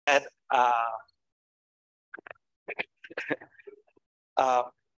And uh,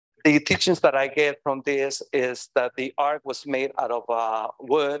 the teachings that I get from this is that the ark was made out of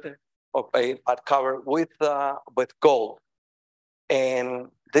wood, but covered with gold, and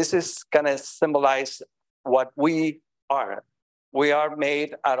this is gonna symbolize what we are. We are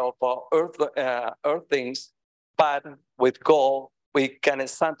made out of earth things, but with gold we can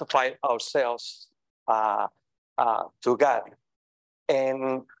sanctify ourselves to God.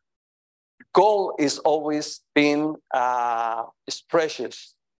 And gold is always been is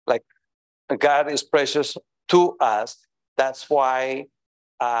precious. Like God is precious to us. That's why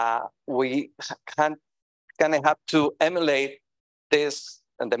we can kind of have to emulate this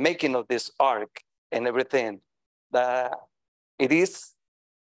and the making of this ark and everything. The, it is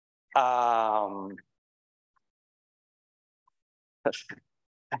I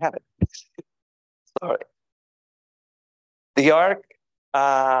have it. Sorry. The ark,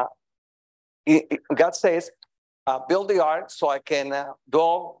 God says, build the ark so I can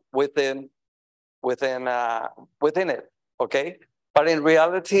dwell within it. Okay, but in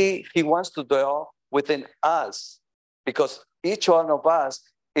reality, He wants to dwell within us because each one of us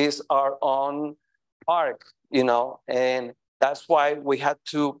is our own ark, and that's why we have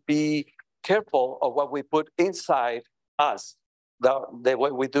to be careful of what we put inside us, the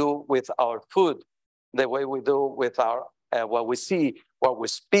way we do with our food, the way we do with our what we see, what we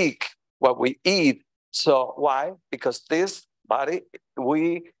speak, what we eat. So why? Because this body,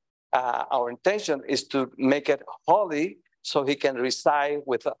 our intention is to make it holy so He can reside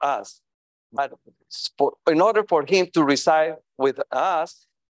with us. But in order for Him to reside with us,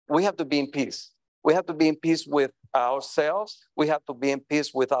 we have to be in peace. We have to be in peace with ourselves. We have to be in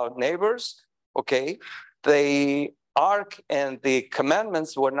peace with our neighbors. Okay. The ark and the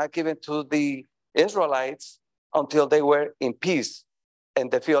commandments were not given to the Israelites until they were in peace and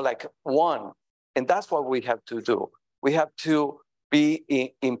they feel like one. And that's what we have to do. We have to be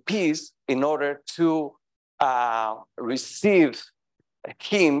in peace in order to receive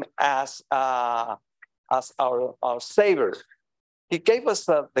Him as our Savior. He gave us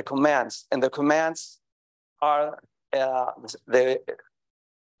the commands, and the commands are the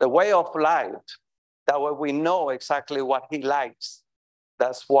way of life. That way we know exactly what He likes.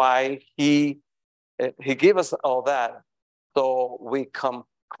 That's why He gave us all that, so we can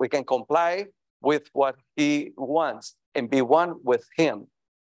comply with what He wants and be one with Him.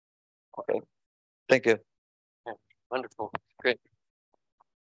 Okay, thank you. Yeah, wonderful, great.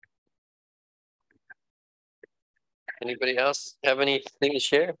 Anybody else have anything to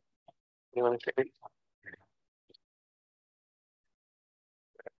share? You want to share?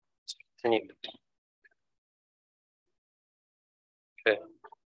 Continue. Okay.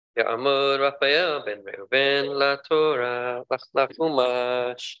 Ya'amur Raphael ben Reuben la Torah la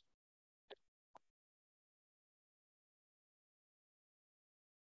Chumash.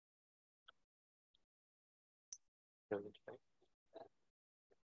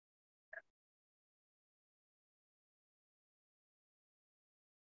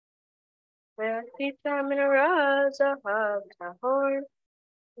 ועשית מנורה זהב טהור,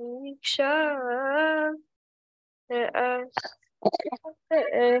 מקשה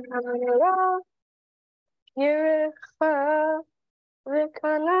המנורה ירחה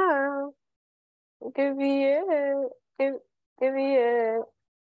וקנה גבייה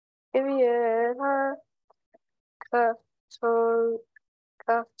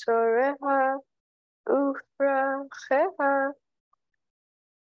כפתוריה ופרחיה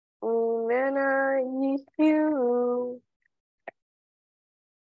ממנה יחיו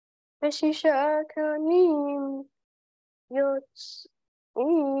ושישה קנים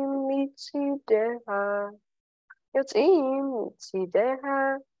יוצאים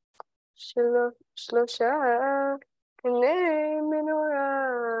מצידיה שלושה קני מנורה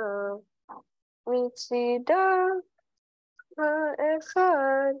מצידה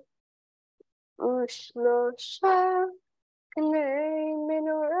האחד ושלושה קני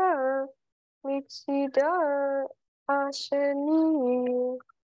מנורה מצידה השני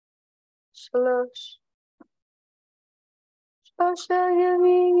שלושה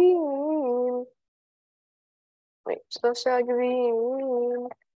גביעים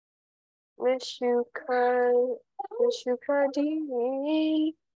משוקדים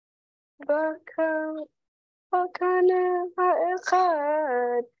בקנה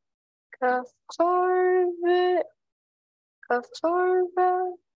האחד כפתור ופרח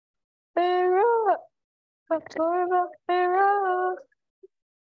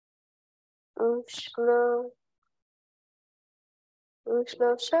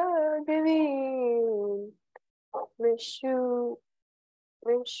ושלושה גביעים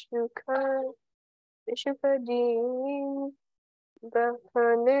משופדים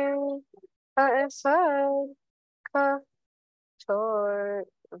בקנה האחד כתור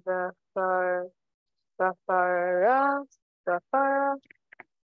ופרה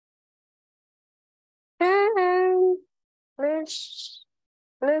כן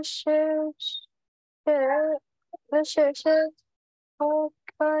לששת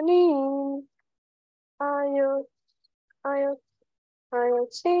הפנים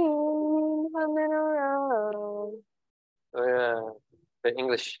היוצאים המנורה. The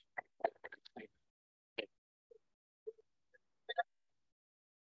English.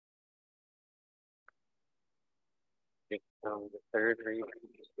 The third reading.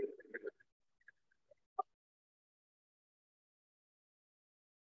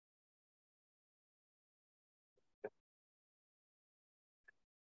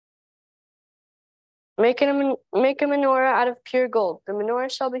 Make a menorah out of pure gold. The menorah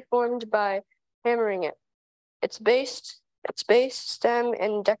shall be formed by hammering it. Its base, stem,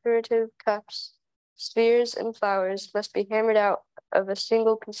 and decorative cups, spheres, and flowers must be hammered out of a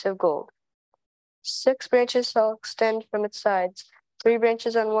single piece of gold. 6 branches shall extend from its sides, 3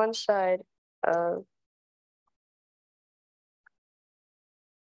 branches on one side of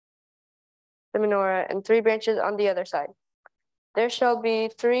the menorah, and 3 branches on the other side. There shall be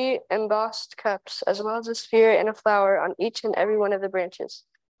 3 embossed cups, as well as a sphere and a flower on each and every one of the branches.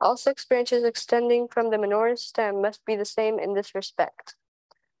 All 6 branches extending from the menorah's stem must be the same in this respect.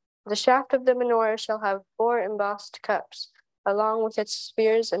 The shaft of the menorah shall have 4 embossed cups, along with its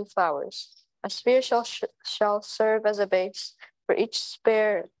spheres and flowers. A sphere shall serve as a base for each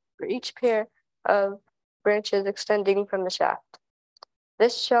pair of branches extending from the shaft.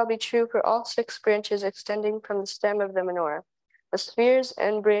 This shall be true for all 6 branches extending from the stem of the menorah. The spheres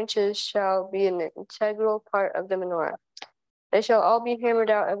and branches shall be an integral part of the menorah. They shall all be hammered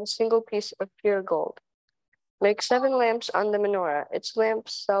out of a single piece of pure gold. Make 7 lamps on the menorah. Its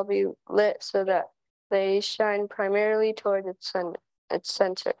lamps shall be lit so that they shine primarily toward its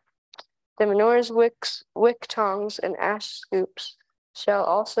center. The menorah's wick tongs and ash scoops shall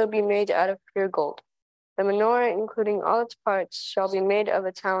also be made out of pure gold. The menorah, including all its parts, shall be made of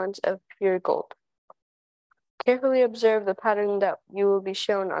a talent of pure gold. Carefully observe the pattern that you will be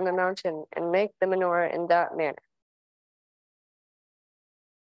shown on the mountain and make the menorah in that manner.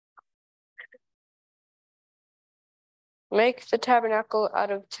 Make the tabernacle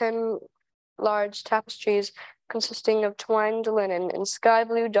out of 10 large tapestries consisting of twined linen and sky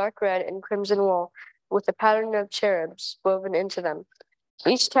blue, dark red, and crimson wool, with a pattern of cherubs woven into them.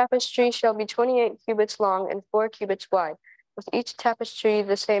 Each tapestry shall be 28 cubits long and 4 cubits wide, with each tapestry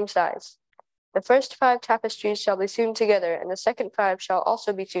the same size. The first 5 tapestries shall be sewn together, and the second 5 shall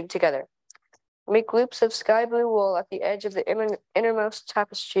also be sewn together. Make loops of sky blue wool at the edge of the innermost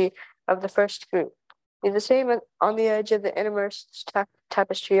tapestry of the first group. Do the same on the edge of the innermost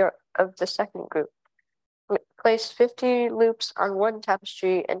tapestry of the second group. Place 50 loops on one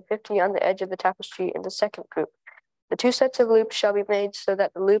tapestry and 50 on the edge of the tapestry in the second group. The 2 sets of loops shall be made so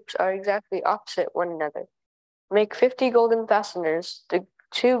that the loops are exactly opposite one another. Make 50 golden fasteners. The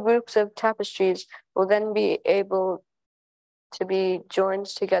 2 groups of tapestries will then be able to be joined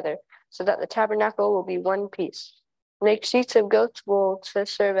together so that the tabernacle will be one piece. Make sheets of goat's wool to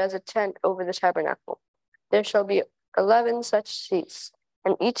serve as a tent over the tabernacle. There shall be 11 such sheets,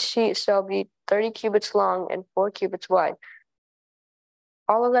 and each sheet shall be 30 cubits long and 4 cubits wide.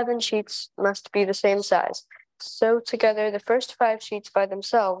 All 11 sheets must be the same size. Sew together the first 5 sheets by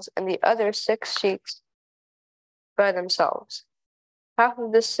themselves and the other 6 sheets by themselves. Half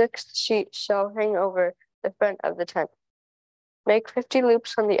of the 6th sheet shall hang over the front of the tent. Make 50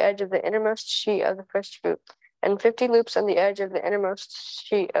 loops on the edge of the innermost sheet of the first group, and 50 loops on the edge of the innermost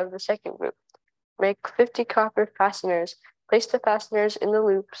sheet of the second group. Make 50 copper fasteners. Place the fasteners in the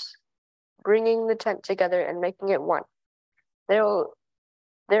loops, bringing the tent together and making it one. There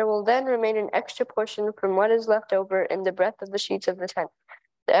will then remain an extra portion from what is left over in the breadth of the sheets of the tent.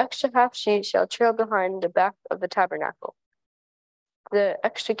 The extra half sheet shall trail behind the back of the tabernacle. The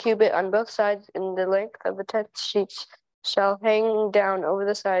extra cubit on both sides in the length of the tent sheets shall hang down over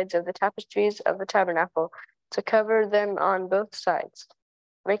the sides of the tapestries of the tabernacle to cover them on both sides.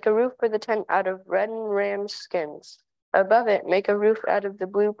 Make a roof for the tent out of red and ram skins. Above it, make a roof out of the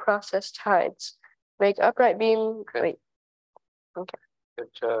blue processed hides. Make upright beam. Okay. Wait. Okay.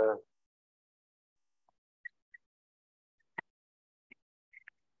 Good job.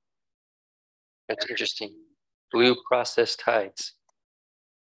 That's interesting. Blue processed hides.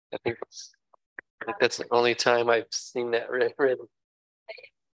 I think that's the only time I've seen that written.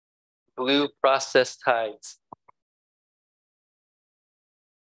 Blue processed hides.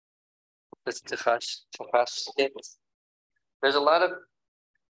 This Tachash. There's a lot of.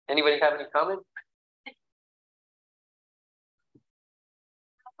 Anybody have any comment?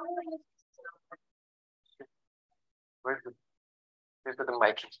 Where's the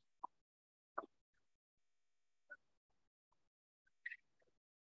mic?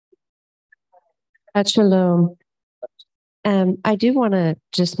 Shalom. I do want to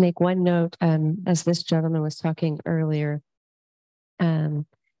just make one note, as this gentleman was talking earlier,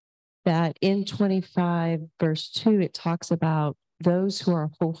 that in 25 verse 2, it talks about those who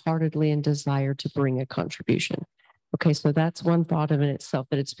are wholeheartedly in desire to bring a contribution. Okay, so that's one thought of in itself,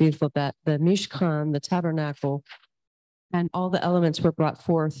 that it's beautiful that the Mishkan, the tabernacle, and all the elements were brought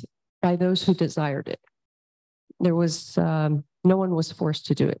forth by those who desired it. There was, no one was forced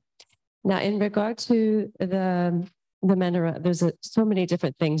to do it. Now, in regard to the menorah, there's so many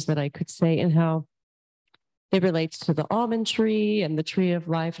different things that I could say and how it relates to the almond tree and the tree of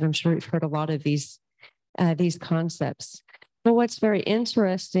life. And I'm sure you've heard a lot of these concepts. But what's very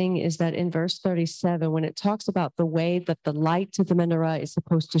interesting is that in verse 37, when it talks about the way that the light of the menorah is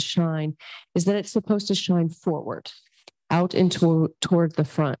supposed to shine, is that it's supposed to shine forward, out into toward the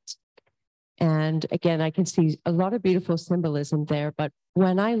front. And again, I can see a lot of beautiful symbolism there. But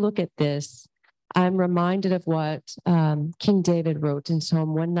when I look at this, I'm reminded of what King David wrote in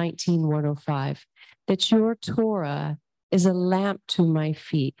Psalm 119, 105, that your Torah is a lamp to my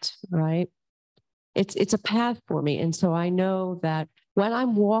feet, right? It's a path for me. And so I know that when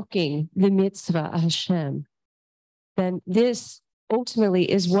I'm walking the mitzvah Hashem, then this ultimately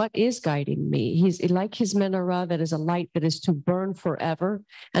is what is guiding me. He's like his menorah, that is a light that is to burn forever,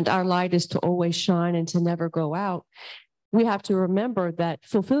 and our light is to always shine and to never go out. We have to remember that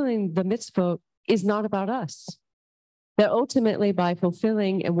fulfilling the mitzvah is not about us. That ultimately, by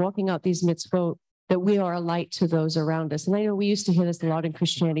fulfilling and walking out these mitzvot, that we are a light to those around us. And I know we used to hear this a lot in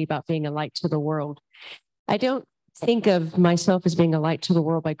Christianity about being a light to the world. I don't think of myself as being a light to the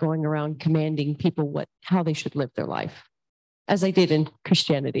world by going around commanding people how they should live their life, as I did in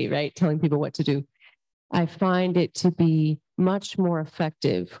Christianity, right? Telling people what to do. I find it to be much more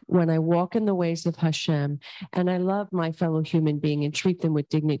effective when I walk in the ways of Hashem and I love my fellow human being and treat them with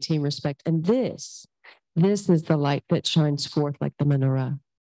dignity and respect. And this is the light that shines forth like the menorah.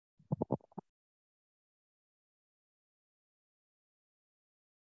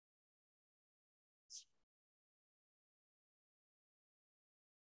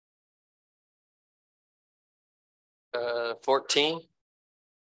 Uh, 14.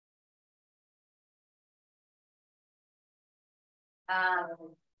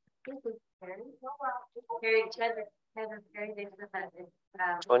 Very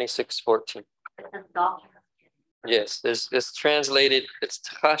 26:14. Yes, it's translated, it's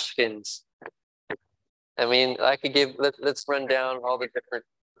Tashkins. I mean, I could let's run down all the different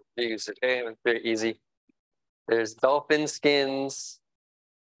views, okay? It's very easy. There's dolphin skins,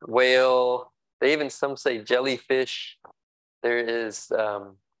 whale, some say jellyfish. There is,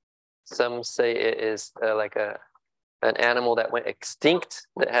 some say it is like an animal that went extinct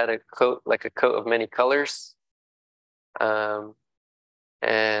that had a coat of many colors. And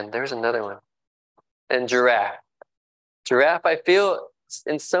there's another one. And giraffe. Giraffe, I feel,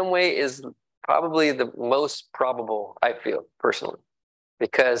 in some way is probably the most probable, I feel, personally,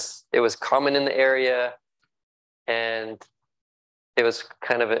 because it was common in the area and it was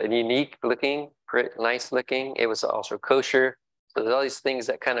kind of a unique looking, nice looking. It was also kosher. So there's all these things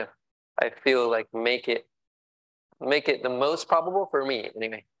that kind of, I feel like make it the most probable for me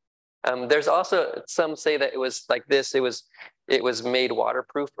anyway. There's also some say that it was like this. It was made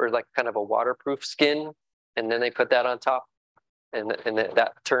waterproof, or like kind of a waterproof skin, and then they put that on top, and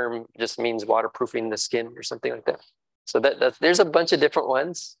that term just means waterproofing the skin or something like that. So there's a bunch of different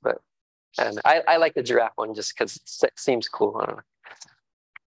ones, but I like the giraffe one just because it seems cool. I don't know.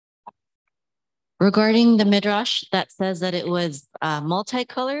 Regarding the midrash that says that it was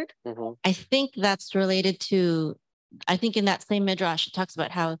multicolored, Mm-hmm. I think that's related to, I think in that same midrash, it talks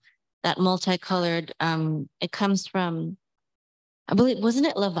about how that multicolored, it comes from, I believe, wasn't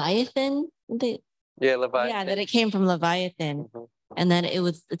it Leviathan? Yeah, Leviathan. Yeah, that it came from Leviathan. Mm-hmm. And then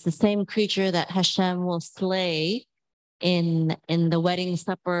it's the same creature that Hashem will slay in the wedding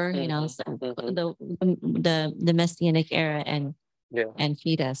supper, you know, the Messianic era, and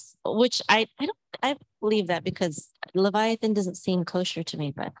feed us. Which I believe that, because Leviathan doesn't seem kosher to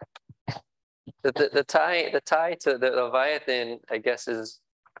me, but the tie to the Leviathan, I guess, is,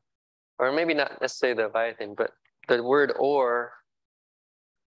 or maybe not necessarily the Leviathan, but the word or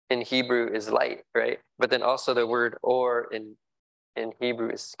in Hebrew is light, right? But then also the word or in Hebrew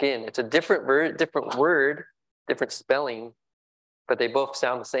is skin. It's a different word, different spelling, but they both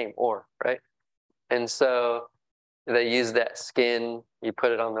sound the same, or, right? And so they use that skin. You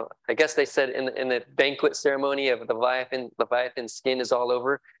put it on the. I guess they said in the banquet ceremony of the Leviathan skin is all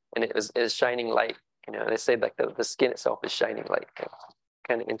over, and it is shining light. You know, they say like the skin itself is shining light.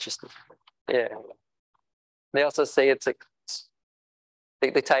 Kind of interesting. Yeah. They also say it's like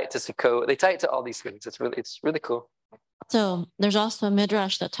they tie it to Sukkot. They tie it to all these things. It's really cool. So there's also a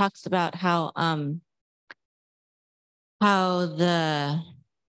midrash that talks about how the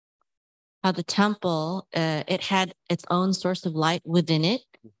temple it had its own source of light within it,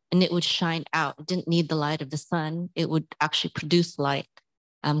 and it would shine out. It didn't need the light of the sun. It would actually produce light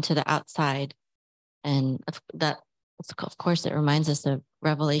to the outside, and of course it reminds us of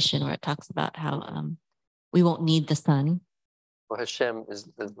Revelation, where it talks about how we won't need the sun. Well, Hashem is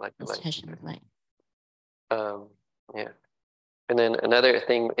like the light. Hashem is light. Yeah. And then another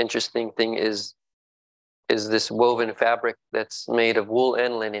interesting thing is this woven fabric that's made of wool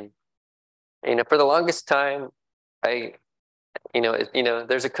and linen. And for the longest time, there's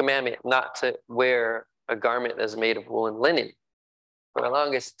a commandment not to wear a garment that's made of wool and linen. For the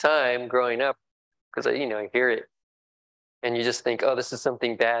longest time growing up, because I hear it, and you just think, oh, this is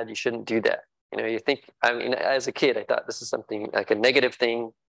something bad. You shouldn't do that. You think, as a kid, I thought this is something like a negative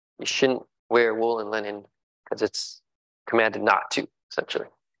thing. You shouldn't wear wool and linen because it's commanded not to, essentially.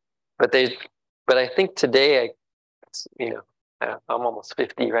 But I think today, I'm almost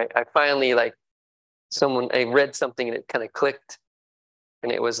 50, right? I finally I read something and it kind of clicked,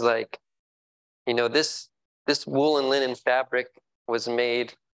 and it was like, this wool and linen fabric was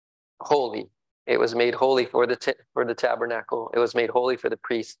made holy. It was made holy for the tabernacle. It was made holy for the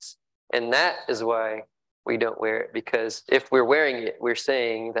priests. And that is why we don't wear it, because if we're wearing it, we're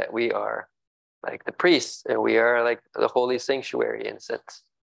saying that we are like the priests and we are like the holy sanctuary in a sense.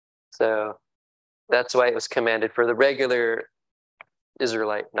 So that's why it was commanded for the regular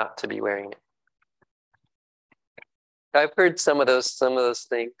Israelite not to be wearing it. I've heard some of those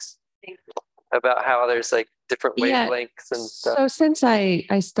things about how there's like different wavelengths and stuff. So since I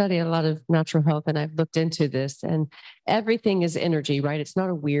study a lot of natural health and I've looked into this, and everything is energy, right? It's not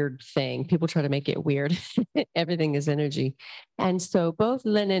a weird thing. People try to make it weird. Everything is energy. And so both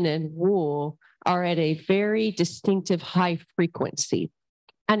linen and wool are at a very distinctive high frequency.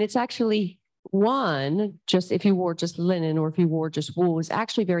 And it's actually just if you wore just linen or if you wore just wool, is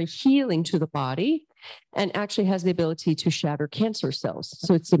actually very healing to the body and actually has the ability to shatter cancer cells.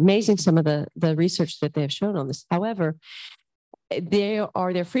 So it's amazing some of the research that they have shown on this. However,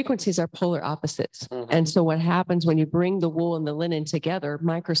 their frequencies are polar opposites. Mm-hmm. And so what happens when you bring the wool and the linen together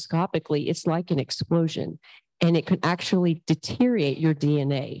microscopically, it's like an explosion, and it could actually deteriorate your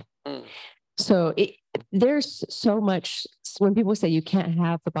DNA. Mm. So there's so much. When people say you can't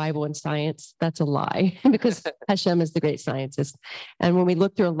have the Bible and science, that's a lie, because Hashem is the great scientist. And when we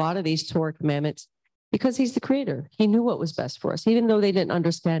look through a lot of these Torah commandments, because he's the creator, he knew what was best for us, even though they didn't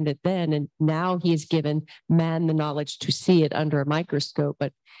understand it then. And now he has given man the knowledge to see it under a microscope.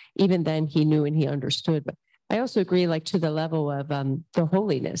 But even then he knew and he understood. But I also agree, like to the level of the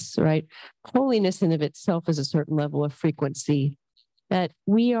holiness, right? Holiness in of itself is a certain level of frequency that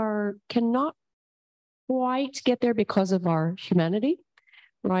we cannot quite get there because of our humanity,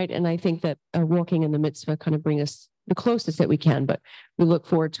 right? And I think that walking in the mitzvah kind of bring us the closest that we can, but we look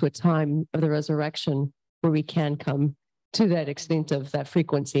forward to a time of the resurrection where we can come to that extent of that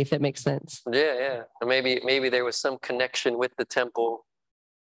frequency, if that makes sense. Yeah. And maybe there was some connection with the temple,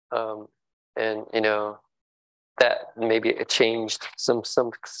 and that maybe it changed some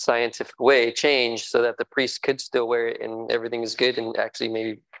scientific way changed so that the priests could still wear it and everything is good, and actually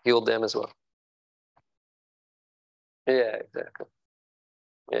maybe healed them as well. Yeah, exactly.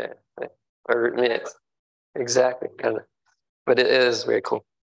 Yeah, exactly. Kind of, but it is very cool.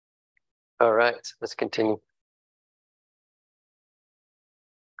 All right, let's continue.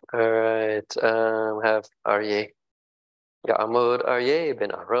 All right, we have Aryeh. Ya'amod Aryeh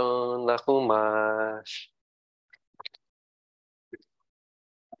ben Aaron lachumash.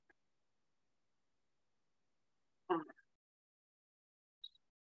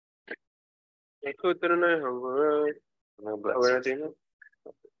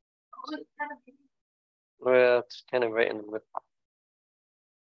 Well, it's kind of right in the middle.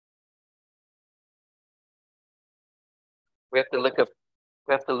 We have to look up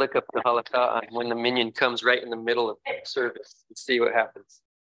the halakha on when the minyan comes right in the middle of the service and see what happens.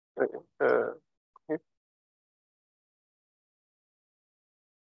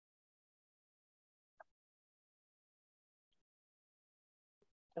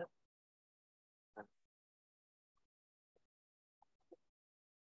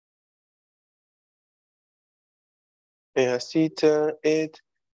 ועשית את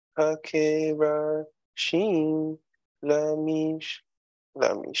הקרשים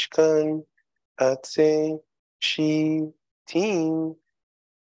למשכן עצי שיטים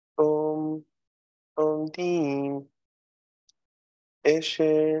עומדים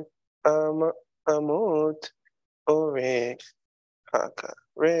אשר אמות אורך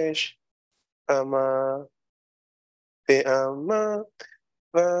הקרש אמה ואמה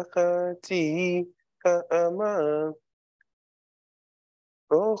וחצי האמה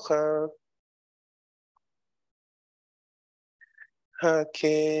רוחב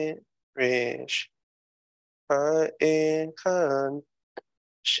הקרש האחד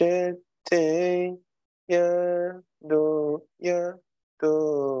שתי ידות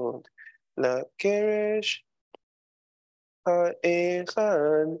לקרש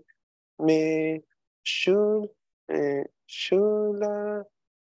האחד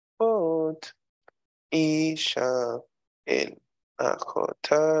משולחות אישה אל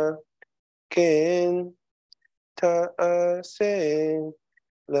אחותה כן תעשה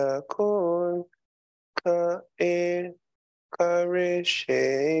לכל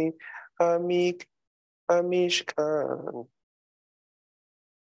קרשי המשכן.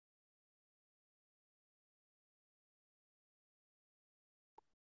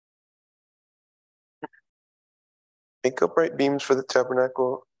 Make upright beams for the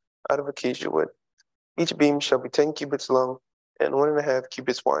tabernacle out of acacia wood. Each beam shall be 10 cubits long and 1.5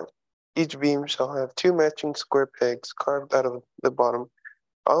 cubits wide. Each beam shall have 2 matching square pegs carved out of the bottom.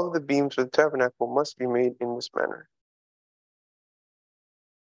 All of the beams for the tabernacle must be made in this manner.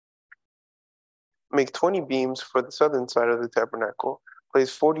 Make 20 beams for the southern side of the tabernacle.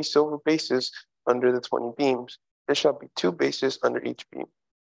 Place 40 silver bases under the 20 beams. There shall be 2 bases under each beam,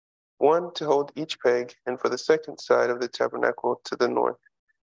 1 to hold each peg, and for the second side of the tabernacle to the north,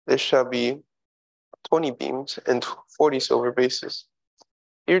 there shall be 20 beams and 40 silver bases.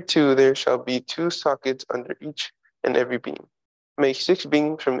 Here too there shall be 2 sockets under each and every beam. Make 6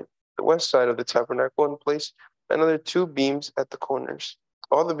 beams from the west side of the tabernacle and place another 2 beams at the corners.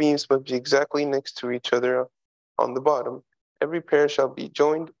 All the beams must be exactly next to each other on the bottom. Every pair shall be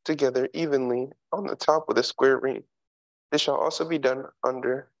joined together evenly on the top with a square ring. This shall also be done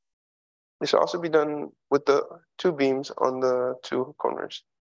with the 2 beams on the 2 corners.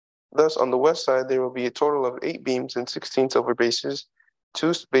 Thus, on the west side, there will be a total of 8 beams and 16 silver bases,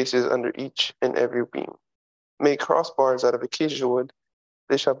 2 bases under each and every beam. Make crossbars out of acacia wood.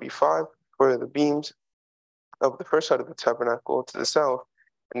 There shall be 5 for the beams of the first side of the tabernacle to the south,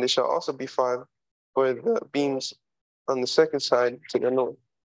 and there shall also be 5 for the beams on the second side to the north,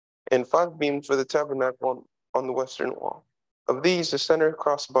 and 5 beams for the tabernacle on the western wall. Of these, the center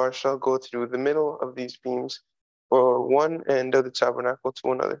crossbar shall go through the middle of these beams for one end of the tabernacle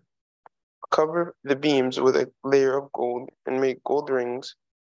to another. Cover the beams with a layer of gold and make gold rings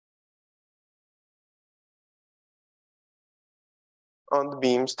on the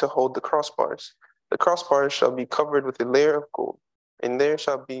beams to hold the crossbars. The crossbars shall be covered with a layer of gold, and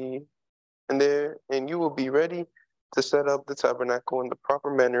you will be ready to set up the tabernacle in the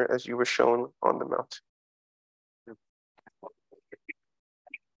proper manner as you were shown on the mount.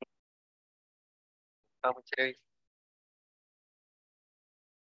 Commentary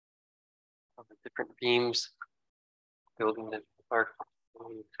on the different beams building the ark,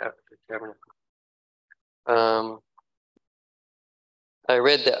 the tabernacle. I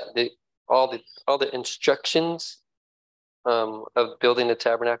read that all the instructions of building the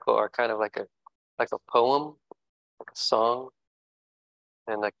tabernacle are kind of like a poem, like a song,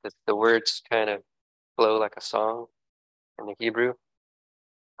 and like the words kind of flow like a song in the Hebrew.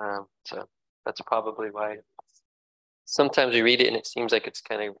 So that's probably why sometimes we read it and it seems like it's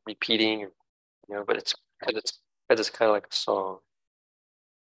kind of repeating, but it's because it's kind of like a song.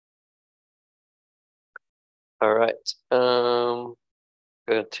 All right.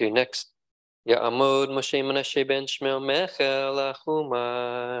 Go to next. Ya'amod Moshe Menashe ben Shmuel Mechel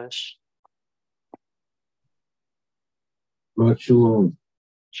LaChumash. Shabbat Shalom.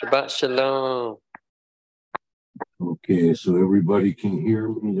 Shabbat Shalom. Okay, so everybody can hear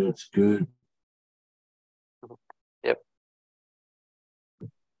me. That's good. Yep.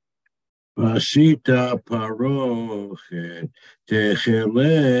 Vasita parochet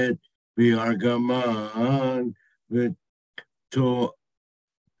techelet v'argaman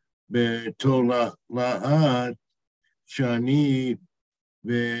betolaat shani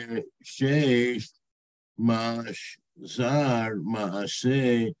v'shesh mashzar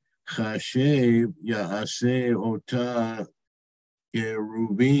maaseh chashev yaaseh ota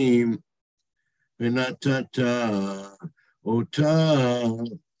kerubim v'natata ota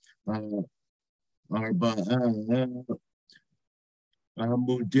Arba'a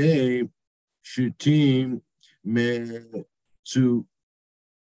Amudei Shutim Metzuhim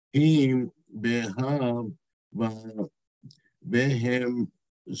Beham Behem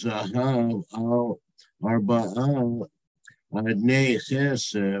Zahav Al Arba'a Adnei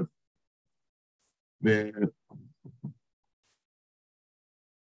Chesef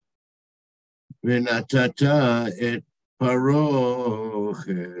Venatata et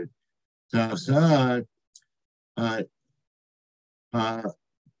Parochet Tachat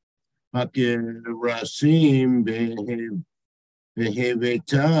Hakerasim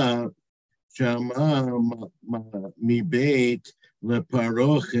Beheveta Shama Mibeit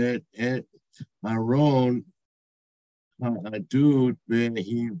Leparochet et Aron Ha'adut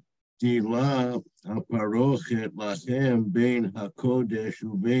Behivdila Aparochet Lachem Bein HaKodesh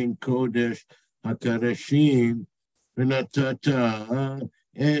Ubein Kodesh HaKadashim Venatata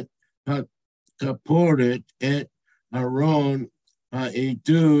et HaKaporet et Aron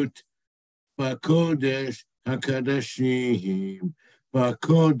Ha'edut Bakodesh HaKadashim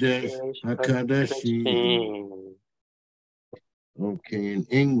Bakodesh HaKadashim. Okay, in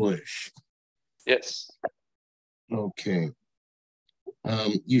English. Yes. Okay.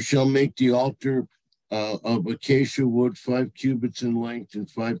 You shall make the altar of acacia wood 5 cubits in length and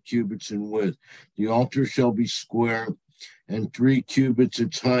 5 cubits in width. The altar shall be square and 3 cubits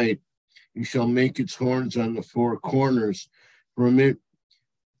its height. You shall make its horns on the 4 corners. From it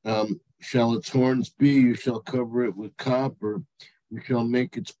shall its horns be. You shall cover it with copper. You shall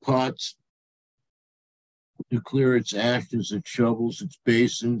make its pots to clear its ashes, its shovels, its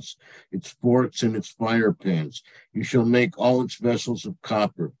basins, its forks, and its fire pans. You shall make all its vessels of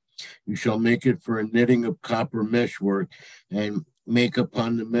copper. You shall make it for a knitting of copper meshwork, and make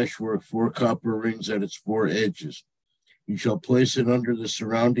upon the meshwork 4 copper rings at its 4 edges. You shall place it under the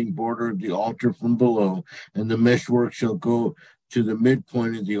surrounding border of the altar from below, and the meshwork shall go to the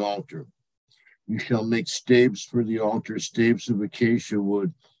midpoint of the altar. You shall make staves for the altar, staves of acacia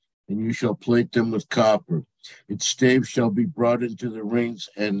wood, and you shall plate them with copper. Its staves shall be brought into the rings,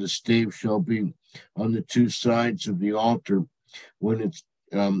 and the stave shall be on the 2 sides of the altar when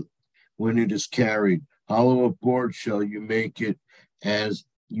it is carried. Hollow of board shall you make it, as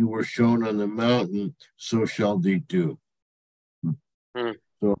you were shown on the mountain, so shall they do.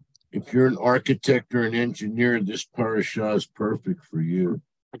 So if you're an architect or an engineer, this parasha is perfect for you.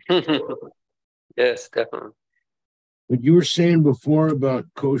 Yes, definitely. But you were saying before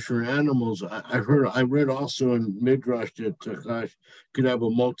about kosher animals. I read also in Midrash that Tachash could have a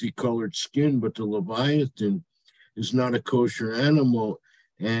multicolored skin, but the Leviathan is not a kosher animal,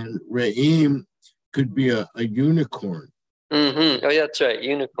 and Re'im could be a unicorn. Mm-hmm. Oh, yeah, that's right,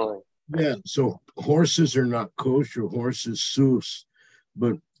 unicorn. Yeah, so horses are not kosher. Horses sus,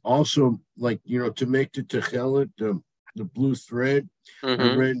 but also to make the techelet, the blue thread.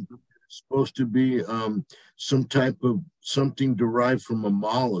 I read it's supposed to be something derived from a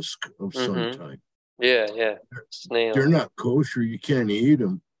mollusk of some type. Yeah. Snail. They're not kosher. You can't eat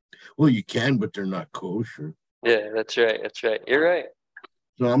them. Well, you can, but they're not kosher. Yeah, that's right. You're right.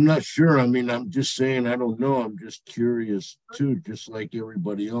 So I'm not sure. I mean, I'm just saying, I don't know. I'm just curious too, just like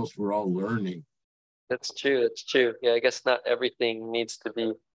everybody else. We're all learning. That's true. Yeah, I guess not everything needs to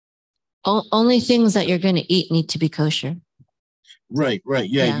be. Only things that you're going to eat need to be kosher. Right.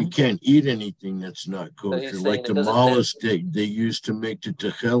 Yeah, you can't eat anything that's not kosher. Like the mollusk they use to make the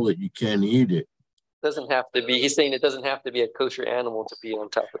techelet, you can't eat it. Doesn't have to be. He's saying it doesn't have to be a kosher animal to be on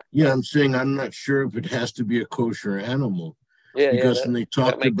top of it. Yeah, I'm saying I'm not sure if it has to be a kosher animal. Yeah, because when they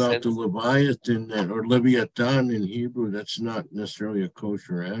talked about sense. the Leviathan or Leviathan in Hebrew, that's not necessarily a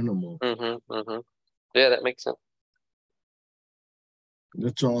kosher animal. Yeah, that makes sense.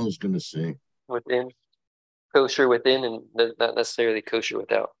 That's all I was going to say. Within, kosher within, and not necessarily kosher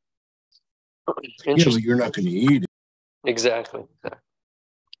without. Yeah, but you're not going to eat it. Exactly.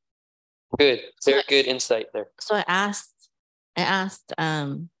 Good. Very good insight there. So I asked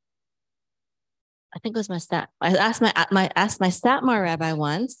I think it was my stat. I asked my Statmar rabbi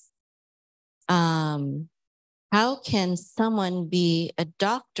once, how can someone be a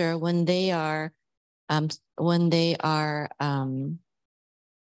doctor when they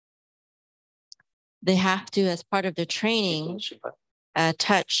they have to, as part of their training,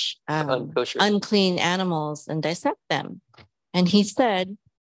 touch unclean animals and dissect them. And he said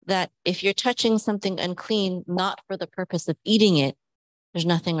that if you're touching something unclean, not for the purpose of eating it, there's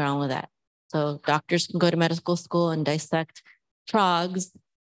nothing wrong with that. So doctors can go to medical school and dissect frogs,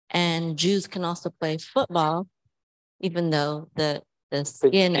 and Jews can also play football, even though the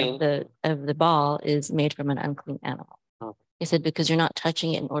skin of the ball is made from an unclean animal. He said because you're not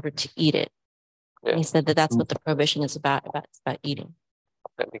touching it in order to eat it. Yeah. He said that that's what the prohibition is about. It's about eating.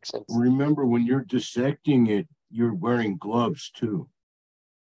 That makes sense. Remember, when you're dissecting it, you're wearing gloves too.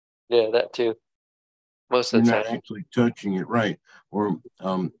 Yeah, that too. Most You're of the not time. actually touching it, right? Or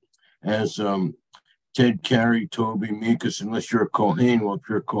as Ted, Carrie, Toby, Mikas, unless you're a Kohen. Well, if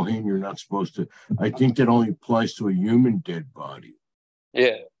you're a Kohen, you're not supposed to. I think that only applies to a human dead body.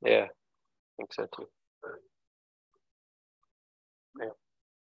 Yeah, I think so too.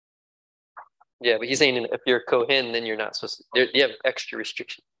 Yeah, but he's saying if you're a Kohen, then you're not supposed to. You have extra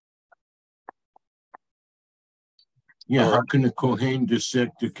restrictions. Yeah, how can a Kohen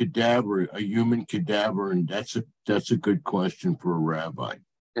dissect a cadaver, a human cadaver? And that's a good question for a rabbi.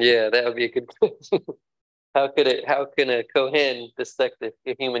 Yeah, that would be a good question. How can a Kohen dissect a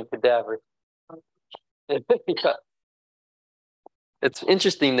human cadaver? It's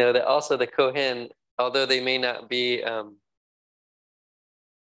interesting though that also the Kohen, although they may not be,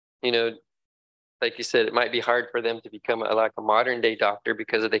 like you said, it might be hard for them to become like a modern day doctor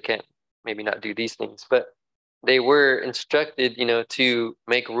because they can't maybe not do these things, but they were instructed, to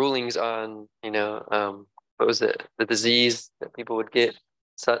make rulings on, what was it, the disease that people would get,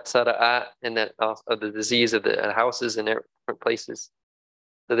 sara'at, and that also the disease of the houses in different places.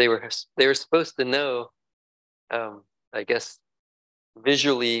 So they were supposed to know, I guess,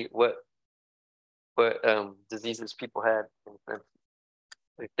 visually what diseases people had.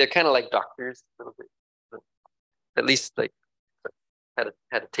 Like, they're kind of like doctors a little bit, but at least like had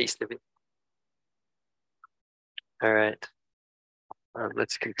a taste of it. All right,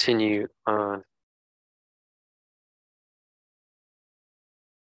 let's continue on.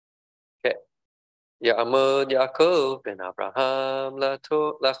 Okay. Ya'amud Yaakov ben Abraham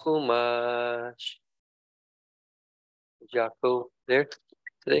lachumash. Is Yaakov there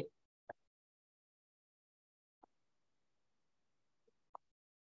today?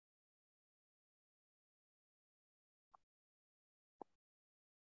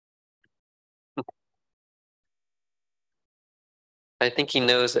 I think he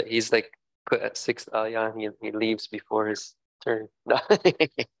knows that he's like put at 6th aliyah. He leaves before his turn. No.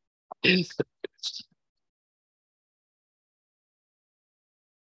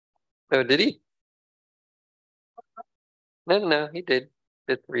 Oh, did he? No, he did.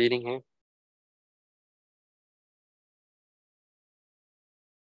 Did the reading here.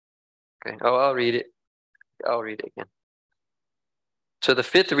 Okay. Oh, I'll read it. I'll read it again. So the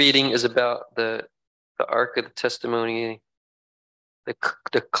 5th reading is about the Ark of the Testimony,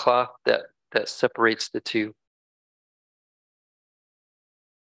 the cloth that separates the two.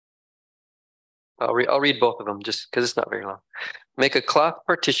 I'll read both of them just because it's not very long. Make a cloth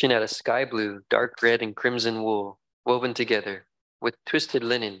partition out of sky blue, dark red, and crimson wool, woven together with twisted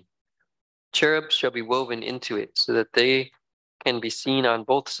linen. Cherubs shall be woven into it so that they can be seen on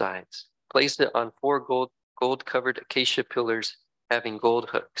both sides. Place it on 4 gold-covered acacia pillars having gold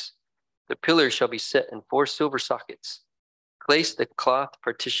hooks. The pillars shall be set in 4 silver sockets. Place the cloth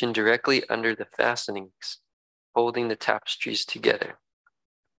partition directly under the fastenings, holding the tapestries together.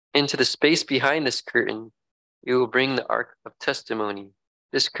 Into the space behind this curtain, you will bring the Ark of Testimony.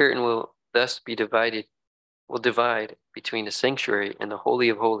 This curtain will thus divide between the sanctuary and the Holy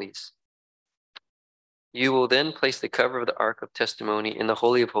of Holies. You will then place the cover of the Ark of Testimony in the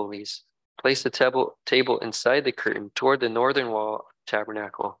Holy of Holies. Place the table inside the curtain toward the northern wall of the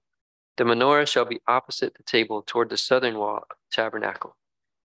tabernacle. The menorah shall be opposite the table toward the southern wall of the tabernacle.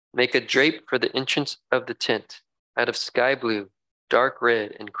 Make a drape for the entrance of the tent out of sky blue, dark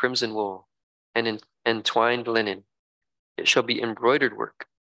red, and crimson wool, and entwined linen. It shall be embroidered work.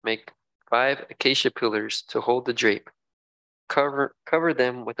 Make 5 acacia pillars to hold the drape. Cover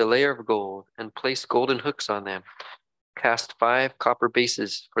them with a layer of gold and place golden hooks on them. Cast 5 copper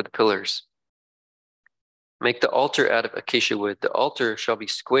bases for the pillars. Make the altar out of acacia wood. The altar shall be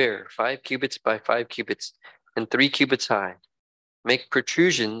square, 5 cubits by 5 cubits, and 3 cubits high. Make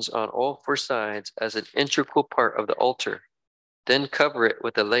protrusions on all 4 sides as an integral part of the altar. Then cover it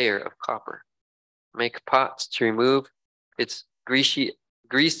with a layer of copper. Make pots to remove its greasy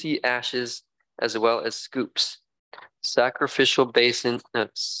ashes as well as scoops. Sacrificial basins,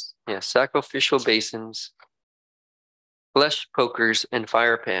 flesh pokers, and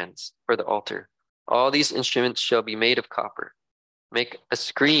fire pans for the altar. All these instruments shall be made of copper. Make a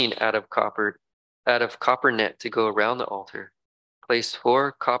screen out of copper net to go around the altar. Place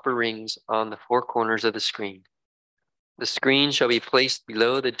 4 copper rings on the 4 corners of the screen. The screen shall be placed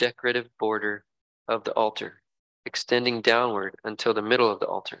below the decorative border of the altar, extending downward until the middle of the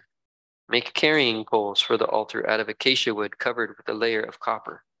altar. Make carrying poles for the altar out of acacia wood covered with a layer of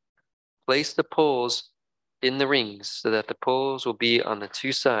copper. Place the poles in the rings, so that the poles will be on the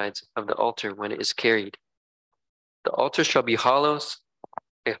two sides of the altar when it is carried. The altar shall be a hollow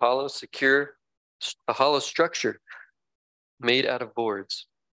structure made out of boards.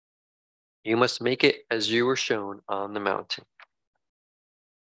 You must make it as you were shown on the mountain.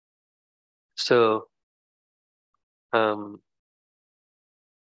 So the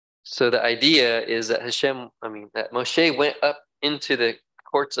idea is that that Moshe went up into the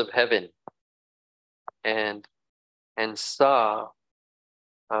courts of heaven and saw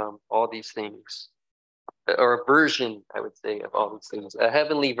all these things, or a version, I would say, of all these things, a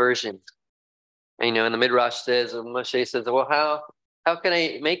heavenly version. And, and the Midrash says, Moshe says, well, how can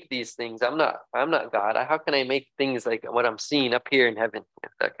I make these things? I'm not God. How can I make things like what I'm seeing up here in heaven?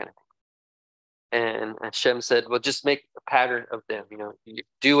 That kind of thing. And Hashem said, well, just make a pattern of them. You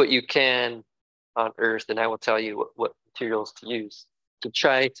do what you can on earth, and I will tell you what materials to use to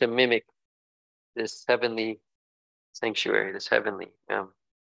try to mimic this heavenly sanctuary, this heavenly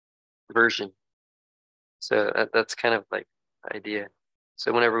version. So that's kind of like the idea.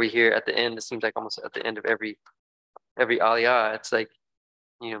 So whenever we hear at the end, it seems like almost at the end of every aliyah, it's like,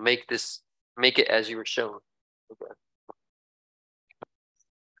 make it as you were shown. Okay.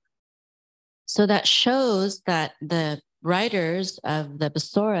 So that shows that the writers of the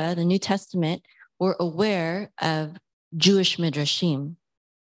Besorah, the New Testament, were aware of Jewish midrashim.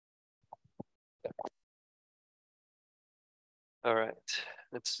 All right,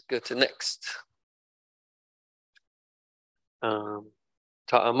 let's go to next.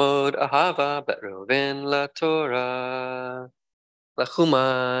 Ta'amod ahava bet Reuven la Torah la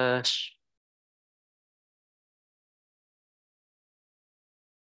Chumash.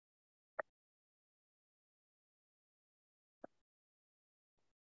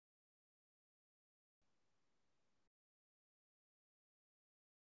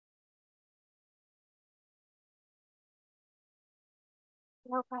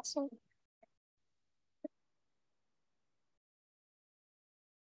 No question.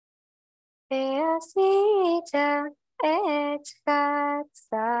 ועשית את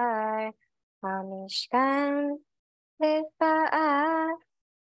חצר המשכן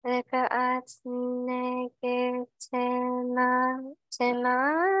לפאת נגד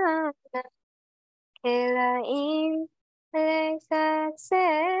תימן כלאים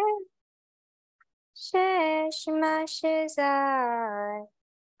לחצר ששמה שזר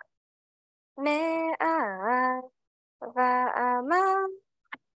מעל ואמר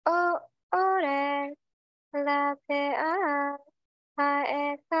אורן לפאת האחד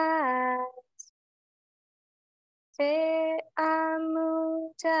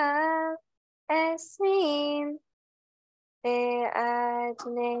ועמודיו 20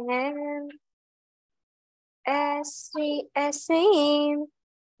 ואדניהם 20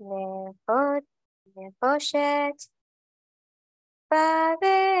 נבושת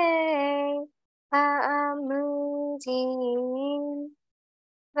בבי העמודים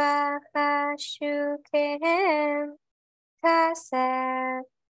וחשוקיהם כסף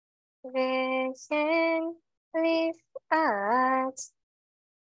וכן לפאת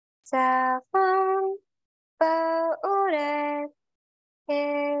צפון בעורף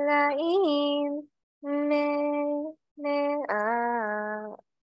כלאים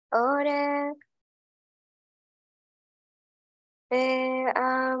מהעורף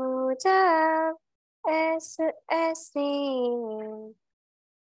בעמודיו 20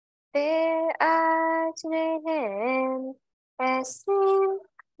 ואדניהם 20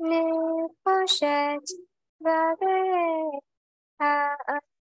 נפושת בבי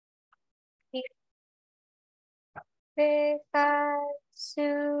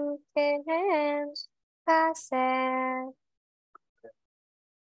וחשוכיהם כסף.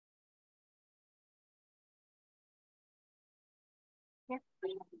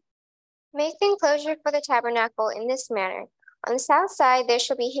 Make the enclosure for the tabernacle in this manner. On the south side there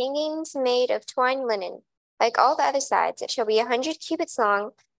shall be hangings made of twined linen. Like all the other sides, it shall be 100 cubits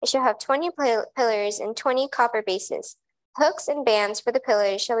long. It shall have 20 pillars and 20 copper bases. Hooks and bands for the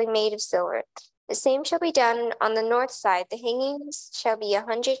pillars shall be made of silver. The same shall be done on the north side. The hangings shall be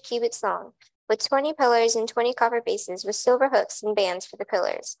 100 cubits long, with 20 pillars and 20 copper bases, with silver hooks and bands for the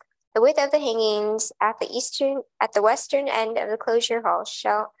pillars. The width of the hangings at the western end of the closure hall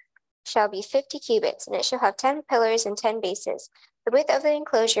shall be 50 cubits, and it shall have 10 pillars and 10 bases. The width of the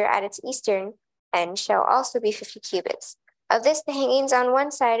enclosure at its eastern end shall also be 50 cubits. Of this, the hangings on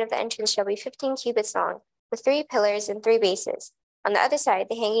one side of the entrance shall be 15 cubits long, with 3 pillars and 3 bases. On the other side,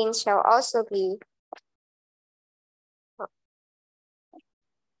 the hangings shall also be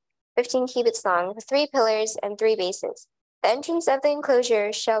 15 cubits long, with 3 pillars and 3 bases. The entrance of the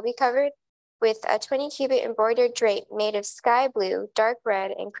enclosure shall be covered with a 20-cubit embroidered drape made of sky blue, dark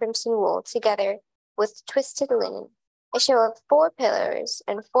red, and crimson wool, together with twisted linen. It shall have 4 pillars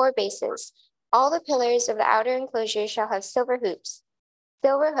and 4 bases. All the pillars of the outer enclosure shall have silver hoops,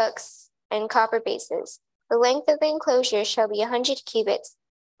 silver hooks, and copper bases. The length of the enclosure shall be 100 cubits,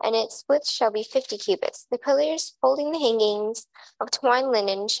 and its width shall be 50 cubits. The pillars holding the hangings of twined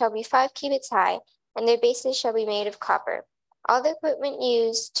linen shall be 5 cubits high, and their bases shall be made of copper. All the equipment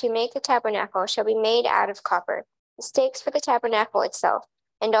used to make the tabernacle shall be made out of copper. The stakes for the tabernacle itself,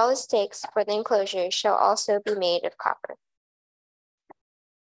 and all the stakes for the enclosure shall also be made of copper.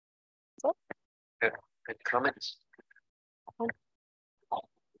 Good. Good comments? No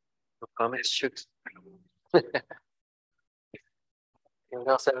comments, shoot. Anyone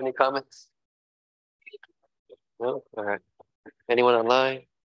else have any comments? No? All right. Anyone online? You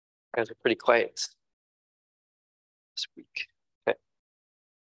guys are pretty quiet this week. Okay.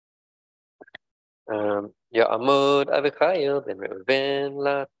 Ya'amud Avichayil ben Reuven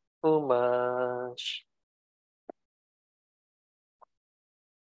la Umash.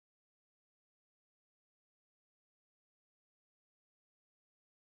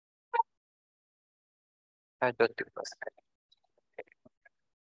 I don't do this.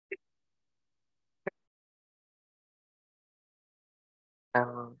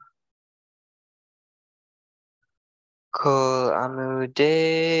 Kol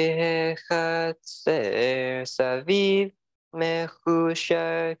amudei chatzer saviv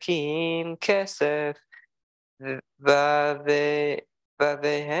mechushakim kesef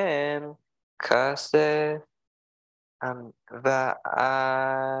vavehem kasef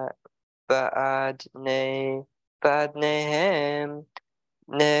va'adnehem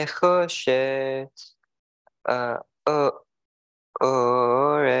nechoshet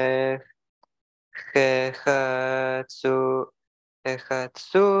orech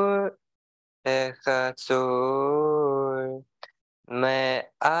Echatzur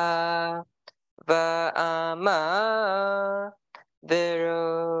me'a va'ama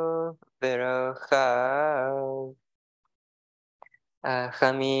verochav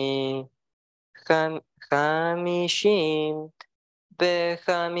chamishim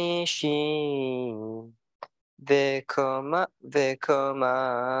bechamishim vekoma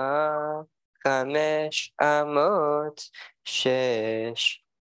chamesh amot shesh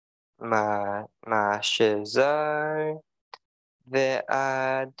Mashazar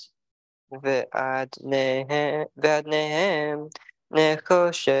Ve'adnehem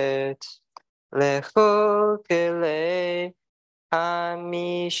Nechoshet Lechol Kelei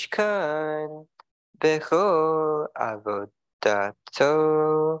Hamishkan Bechol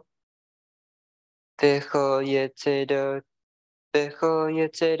Avodato Bechol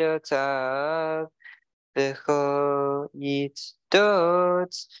Yetzedotav Bechol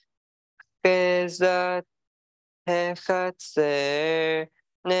Yitzdot Chezat Hechatzer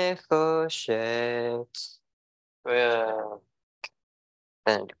Nechoshet. Yeah.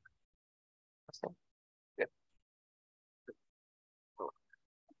 And yeah.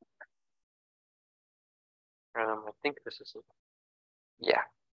 I think this is it. Yeah.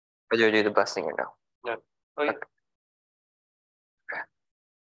 Are you do the busing or no? No. Oh yeah. Okay.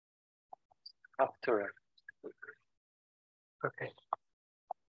 Off to right. Okay.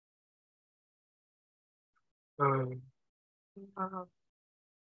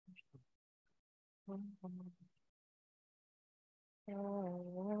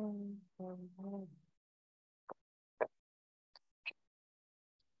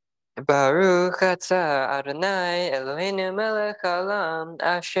 Baruch atah Adonai Eloheinu melech haolam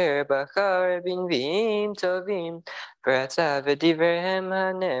asher bachar b'nviim tovim v'atah v'divrehem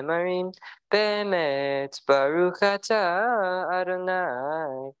hanemarim be'emet Baruch atah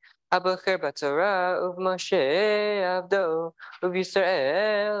Adonai Abocher b'Torah uv'Moshe avdo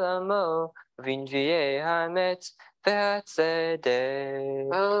uv'Yisrael amo v'nviei hamet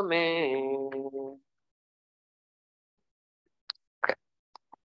v'hatzedek. Amen. Okay.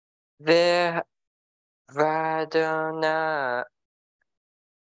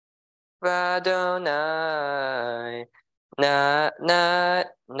 Vadonai,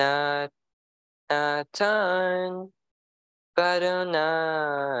 Natan,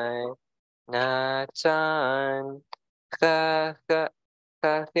 Vadonai, Natan,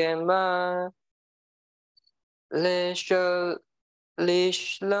 Chachema,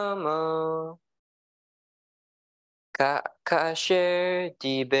 Lishlomo, Kasher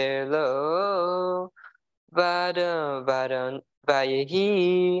Diberlo,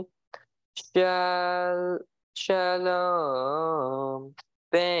 Vayehi, Shalom,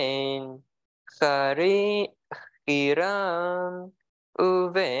 Ben, Hiram,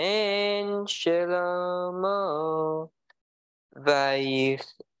 Uven Shlomo Vayikretu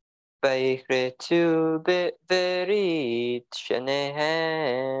Berit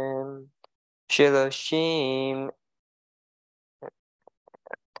Shenehem Shiloshim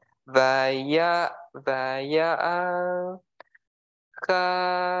Vaya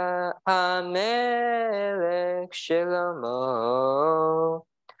HaMelech Shlomo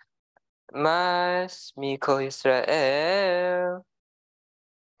Mas Mikol Yisrael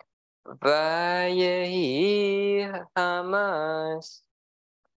Vayehi Hamas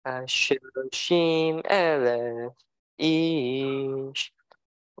Shiloshim Elef Ish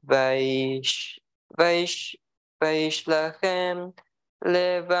Vaishlachem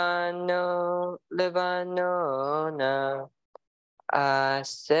Levanona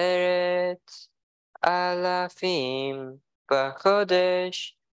Aseret Alafim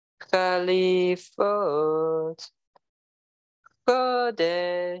Bachodesh Chalifot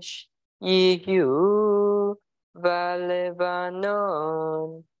Kodesh Yihu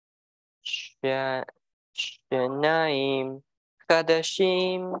Valevanon Shanaim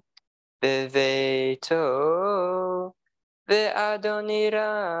Kadashim Beveto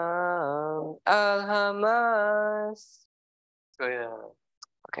Ve'adoniram Al Hamas. So yeah.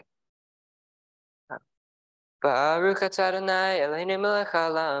 Okay. Baruch atah Adonai Eloheinu melech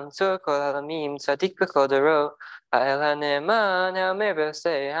haolam tzur kol haolamim tzadik b'chol doro ha'el ha'ne'eman ha'omer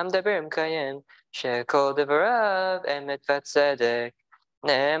v'oseh ha'medaber m'kayem shekol devarav emet v'tzedek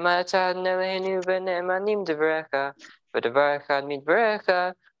ne'eman atah Adonai Eloheinu v'ne'emanim devrecha v'davar echad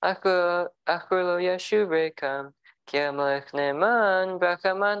midvarecha achur lo yashuv rekam ki hamelech ne'eman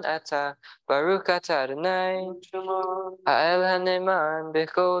v'chaman atah Baruch atah Adonai ha'el ha'ne'eman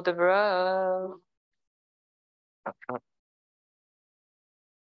b'chol devarav.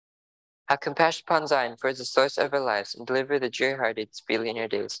 Have compassion upon Zion, for it is the source of our lives, and deliver the drear-hearted speedily in your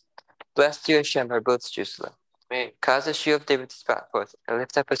days. Blessed you, Hashem, our boats, Jerusalem. Amen. Cause the shield of David to sprout forth, and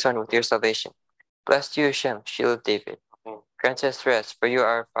lift up his horn with your salvation. Blessed you, Hashem, shield of David. Amen. Grant us rest, for you are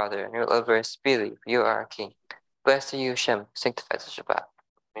our Father, and rule over us speedily, for you are our King. Blessed are you, Hashem, who sanctifies the Shabbat.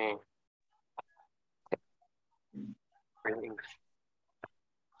 Amen.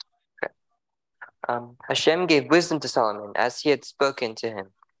 Okay. Hashem gave wisdom to Solomon, as he had spoken to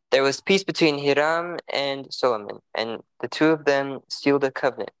him. There was peace between Hiram and Solomon, and the two of them sealed a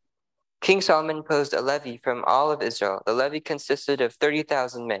covenant. King Solomon imposed a levy from all of Israel. The levy consisted of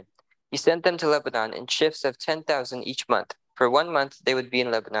 30,000 men. He sent them to Lebanon in shifts of 10,000 each month. For 1 month they would be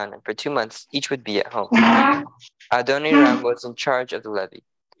in Lebanon, and for 2 months each would be at home. Adoniram was in charge of the levy.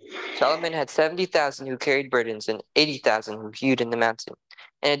 Solomon had 70,000 who carried burdens and 80,000 who hewed in the mountain.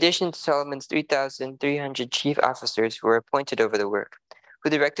 In addition to Solomon's 3,300 chief officers who were appointed over the work, who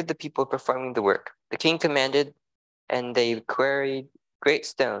directed the people performing the work. The king commanded, and they quarried great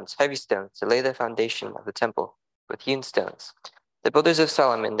stones, heavy stones, to lay the foundation of the temple with hewn stones. The builders of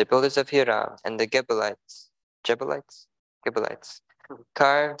Solomon, the builders of Hiram, and the Gebalites,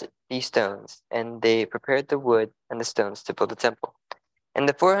 carved these stones, and they prepared the wood and the stones to build the temple. In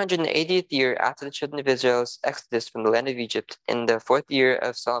the 480th year after the children of Israel's exodus from the land of Egypt, in the 4th year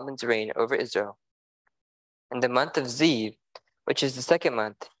of Solomon's reign over Israel, in the month of Ziv, which is the 2nd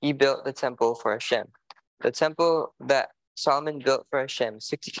month, he built the temple for Hashem. The temple that Solomon built for Hashem,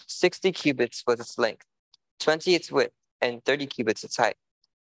 60 cubits was its length, 20 its width, and 30 cubits its height.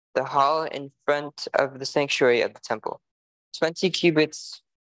 The hall in front of the sanctuary of the temple, 20 cubits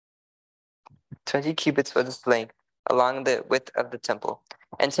was its length along the width of the temple,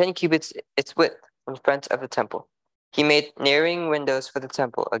 and 10 cubits its width in front of the temple. He made narrowing windows for the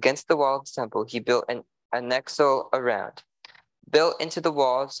temple. Against the wall of the temple, he built an annexal around, built into the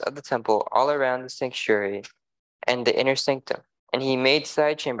walls of the temple all around the sanctuary and the inner sanctum, and he made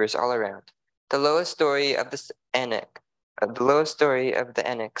side chambers all around. The lowest story of the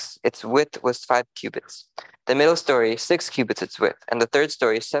annex, its width was 5 cubits. The middle story, 6 cubits its width, and the third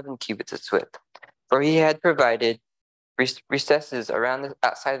story, 7 cubits its width. For he had provided recesses around the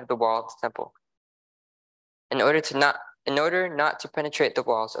outside of the wall of the temple, in order not to penetrate the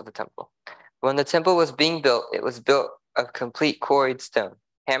walls of the temple. When the temple was being built, it was built of complete quarried stone.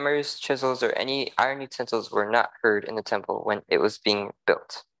 Hammers, chisels, or any iron utensils were not heard in the temple when it was being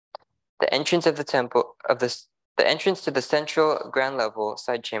built. The entrance of the temple the entrance to the central ground level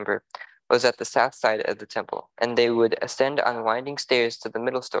side chamber was at the south side of the temple, and they would ascend on winding stairs to the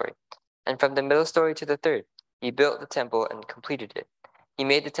middle story. And from the middle story to the third, he built the temple and completed it. He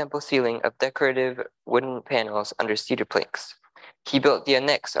made the temple ceiling of decorative wooden panels under cedar planks. He built the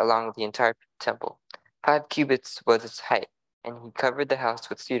annex along the entire temple. 5 cubits was its height, and he covered the house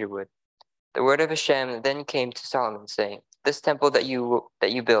with cedar wood. The word of Hashem then came to Solomon, saying, this temple that you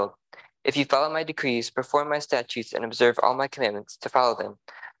build. If you follow my decrees, perform my statutes, and observe all my commandments to follow them,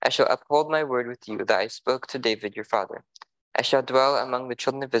 I shall uphold my word with you that I spoke to David your father. I shall dwell among the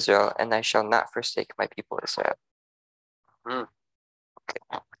children of Israel, and I shall not forsake my people Israel. Okay.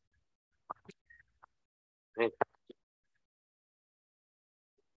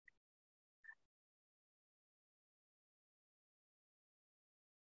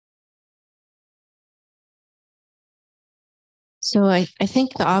 So I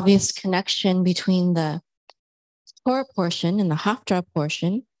think the obvious connection between the Torah portion and the Haftarah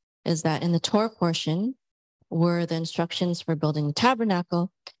portion is that in the Torah portion were the instructions for building the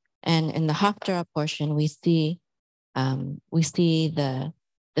tabernacle, and in the Haftarah portion we see the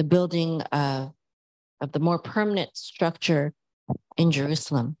building of the more permanent structure in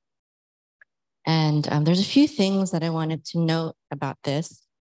Jerusalem. And there's a few things that I wanted to note about this.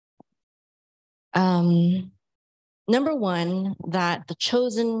 Number one, that the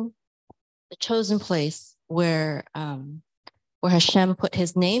chosen place where Hashem put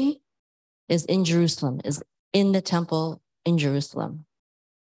his name is in Jerusalem, is in the temple in Jerusalem.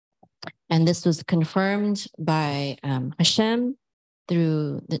 And this was confirmed by Hashem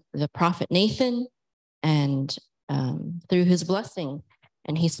through the prophet Nathan and through his blessing.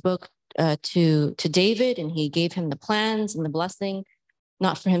 And he spoke to David, and he gave him the plans and the blessing,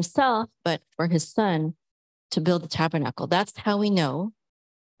 not for himself, but for his son, to build the tabernacle. That's how we know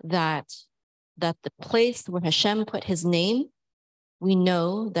that the place where Hashem put his name, we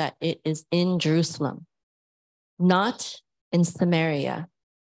know that it is in Jerusalem, not in Samaria,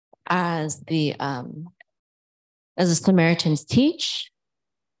 as the Samaritans teach,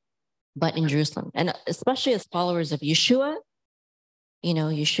 but in Jerusalem. And especially as followers of Yeshua,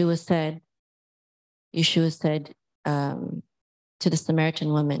 Yeshua said to the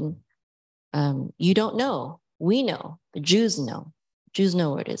Samaritan woman, you don't know. We know. The Jews know. Jews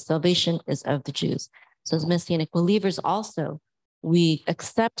know where it is. Salvation is of the Jews. So as Messianic believers also, we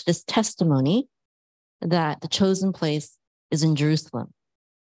accept this testimony that the chosen place is in Jerusalem.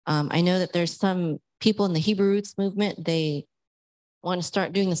 I know that there's some people in the Hebrew Roots movement, they want to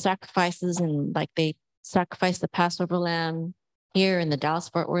start doing the sacrifices, and like they sacrifice the Passover lamb here in the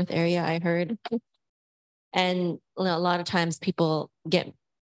Dallas-Fort Worth area, I heard. And a lot of times people get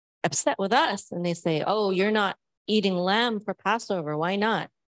upset with us and they say, oh, you're not eating lamb for Passover. Why not?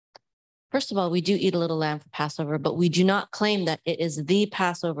 First of all, we do eat a little lamb for Passover, but we do not claim that it is the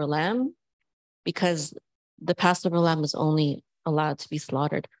Passover lamb, because the Passover lamb is only allowed to be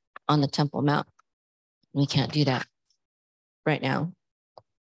slaughtered on the Temple Mount. We can't do that right now.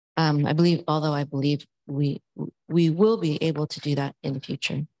 I believe we will be able to do that in the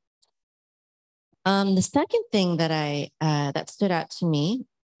future. The second thing that that stood out to me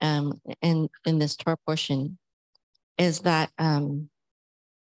in this Torah portion is that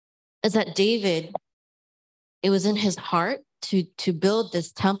David, it was in his heart to build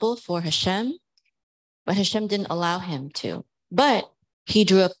this temple for Hashem, but Hashem didn't allow him to. But he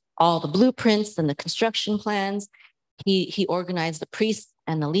drew up all the blueprints and the construction plans. He organized the priests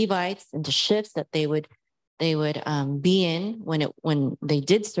and the Levites into shifts that they would be in when they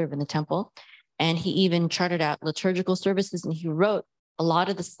did serve in the temple. And he even charted out liturgical services, and he wrote a lot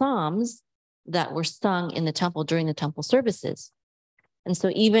of the Psalms that were sung in the temple during the temple services. And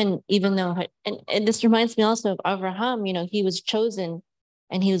so even though, and this reminds me also of Abraham, he was chosen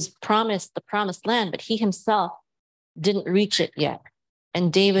and he was promised the promised land, but he himself didn't reach it yet.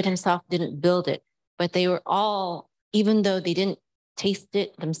 And David himself didn't build it, but they were all, even though they didn't taste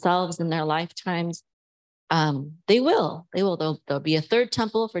it themselves in their lifetimes, they will. There'll be a third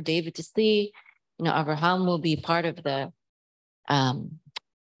temple for David to see. Abraham will be part of the,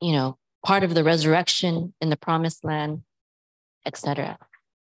 part of the resurrection in the promised land, etc.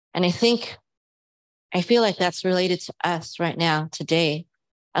 And I feel like that's related to us right now, today,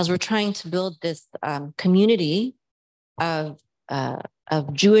 as we're trying to build this community of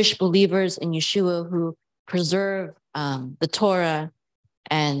Jewish believers in Yeshua who preserve the Torah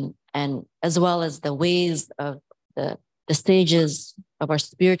and as well as the ways of the stages of our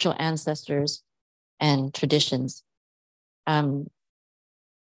spiritual ancestors and traditions. And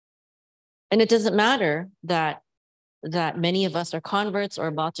it doesn't matter that many of us are converts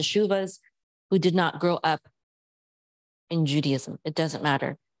or Baal Teshuvas who did not grow up in Judaism. It doesn't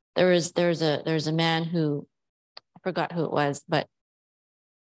matter. There's a man who, I forgot who it was, but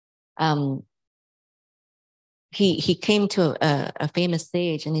he came to a famous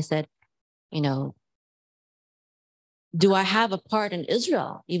sage and he said, do I have a part in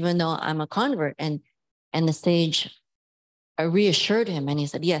Israel, even though I'm a convert? And the sage reassured him, and he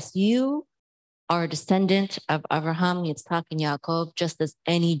said, yes, you are a descendant of Abraham, Yitzhak, and Yaakov, just as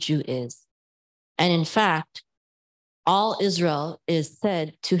any Jew is. And in fact, all Israel is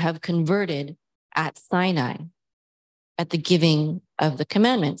said to have converted at Sinai, at the giving of the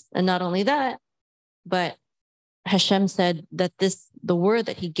commandments. And not only that, but Hashem said that the word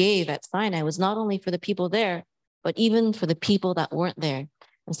that he gave at Sinai was not only for the people there, but even for the people that weren't there.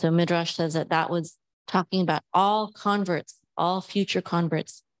 And so Midrash says that was talking about all converts, all future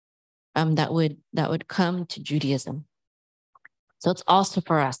converts that would come to Judaism. So it's also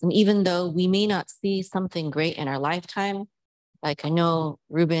for us. And even though we may not see something great in our lifetime, like I know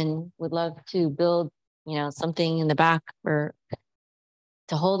Ruben would love to build, something in the back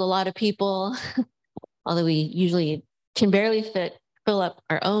to hold a lot of people, although we usually can barely fill up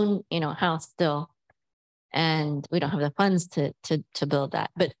our own, house still. And we don't have the funds to build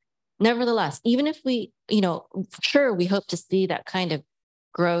that. But nevertheless, even if we, sure, we hope to see that kind of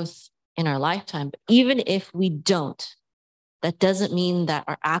growth in our lifetime, but even if we don't, that doesn't mean that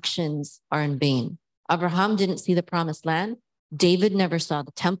our actions are in vain. Abraham didn't see the promised land. David never saw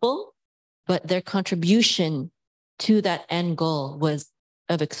the temple, but their contribution to that end goal was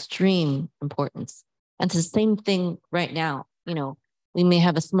of extreme importance. And it's the same thing right now. We may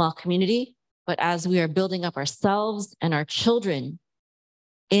have a small community, but as we are building up ourselves and our children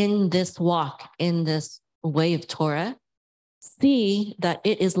in this walk, in this way of Torah, see that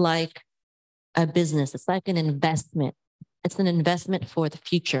it is like a business. It's like an investment. It's an investment for the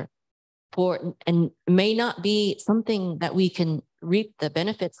future, and may not be something that we can reap the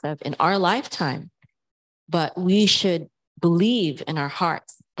benefits of in our lifetime, but we should believe in our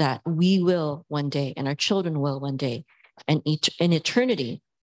hearts that we will one day, and our children will one day, and in eternity,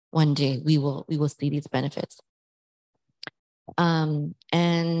 one day we will see these benefits. And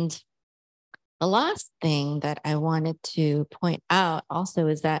the last thing that I wanted to point out also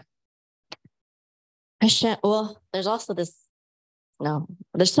is that Hashem, well, there's also there's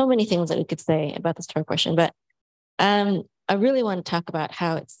so many things that we could say about this Torah question, but I really want to talk about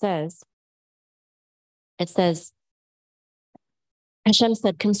how it says, Hashem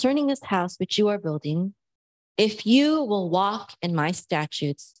said, concerning this house which you are building, if you will walk in my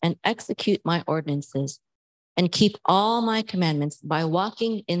statutes and execute my ordinances and keep all my commandments by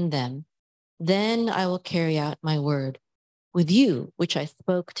walking in them, then I will carry out my word with you, which I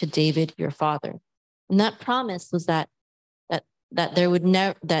spoke to David, your father. And that promise was that there would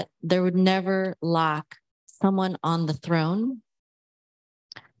never lack someone on the throne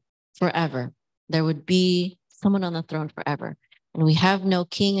forever. There would be someone on the throne forever. And we have no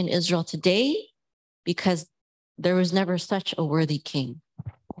king in Israel today because there was never such a worthy king.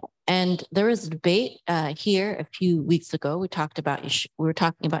 And there was a debate here a few weeks ago. We were talking about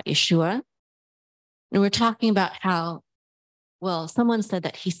Yeshua, and we were talking about how, well, someone said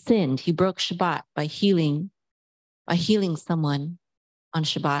that he sinned. He broke Shabbat by healing someone on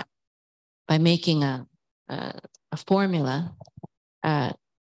Shabbat, by making a formula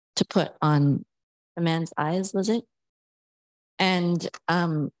to put on a man's eyes, was it? And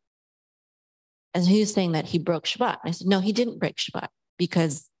he was saying that he broke Shabbat. I said, no, he didn't break Shabbat,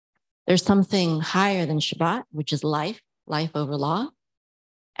 because there's something higher than Shabbat, which is life over law.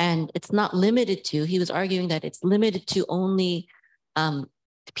 And it's not limited to, he was arguing that it's limited to only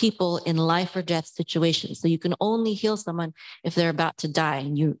people in life or death situations. So you can only heal someone if they're about to die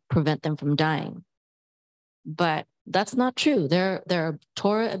and you prevent them from dying. But that's not true. There are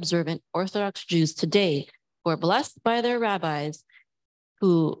Torah observant Orthodox Jews today who are blessed by their rabbis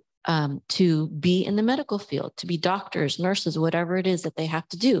who to be in the medical field, to be doctors, nurses, whatever it is that they have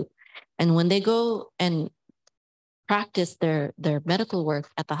to do. And when they go and practice their medical work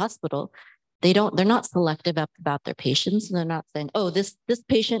at the hospital, they're not selective about their patients. And they're not saying, oh, this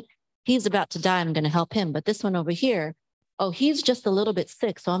patient, he's about to die, I'm going to help him. But this one over here, oh, he's just a little bit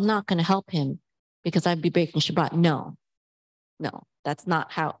sick, so I'm not going to help him because I'd be breaking Shabbat. No, that's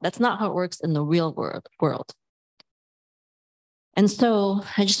not how it works in the real world. And so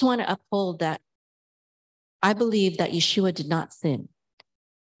I just want to uphold that. I believe that Yeshua did not sin.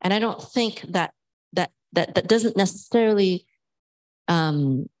 And I don't think that doesn't necessarily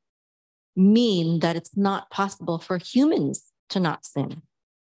mean that it's not possible for humans to not sin.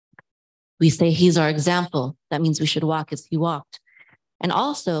 We say he's our example. That means we should walk as he walked. And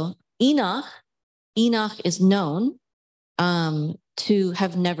also Enoch is known to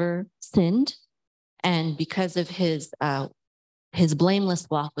have never sinned. And because of his blameless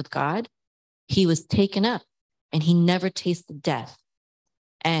walk with God, he was taken up and he never tasted death.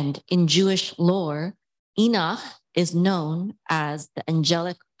 And in Jewish lore, Enoch is known as the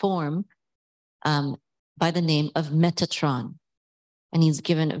angelic form by the name of Metatron. and he's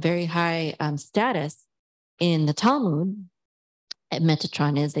given a very high status in the Talmud.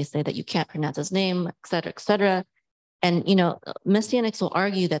 Metatron is, they say that you can't pronounce his name, et cetera, et cetera. And, you know, Messianics will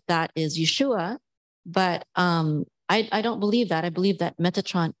argue that that is Yeshua, but I don't believe that. I believe that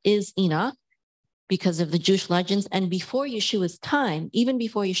Metatron is Enoch because of the Jewish legends. And before Yeshua's time, even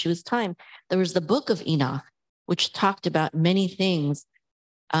before Yeshua's time, there was the book of Enoch, which talked about many things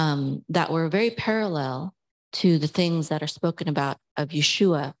that were very parallel to the things that are spoken about of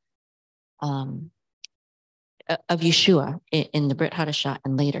Yeshua, in the Brit Hadashah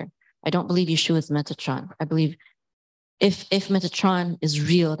and later. I don't believe Yeshua is Metatron. I believe if Metatron is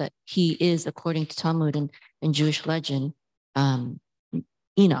real, that he is, according to Talmud and Jewish legend,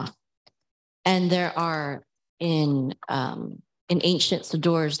 Enoch. And there are in ancient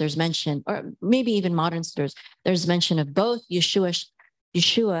Sidurs, there's mention, or maybe even modern Sidurs, there's mention of both Yeshua,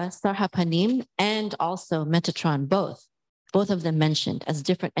 Sarhapanim, and also Metatron, both of them mentioned as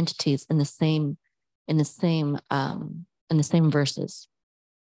different entities in the same verses.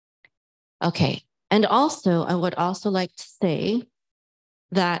 Okay, and also I would also like to say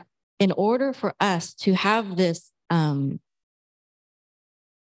that in order for us to have this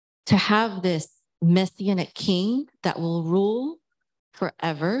messianic king that will rule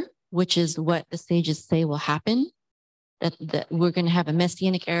forever, which is what the sages say will happen, that we're going to have a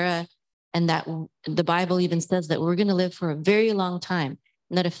messianic era, and that the Bible even says that we're going to live for a very long time,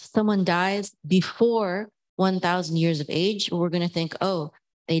 and that if someone dies before 1,000 years of age, we're going to think, oh,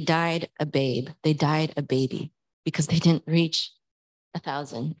 they died a babe, they died a baby, because they didn't reach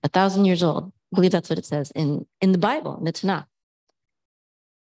 1,000 years old. I believe that's what it says in the Bible, in the Tanakh.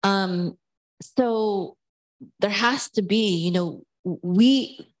 So there has to be, you know,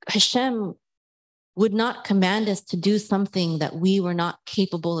 Hashem would not command us to do something that we were not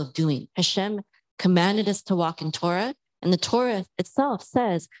capable of doing. Hashem commanded us to walk in Torah, and the Torah itself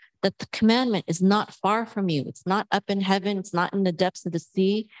says that the commandment is not far from you. It's not up in heaven. It's not in the depths of the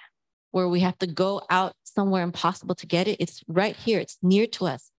sea where we have to go out somewhere impossible to get it. It's right here. It's near to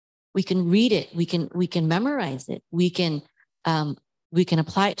us. We can read it. We can memorize it. We can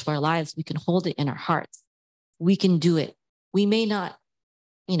apply it to our lives. We can hold it in our hearts. We can do it. We may not,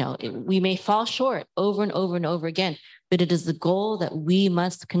 you know, we may fall short over and over and over again, but it is the goal that we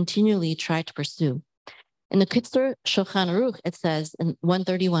must continually try to pursue. In the Kitzur Shulchan Aruch, it says in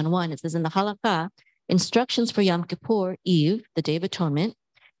 131:1, it says in the Halakha, instructions for Yom Kippur, Eve, the Day of Atonement,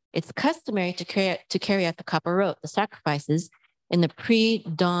 it's customary to carry out the kaparot, the sacrifices, in the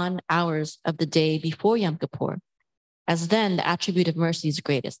pre-dawn hours of the day before Yom Kippur, as then the attribute of mercy is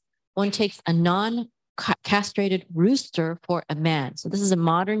greatest. One takes a non-castrated rooster for a man. So this is a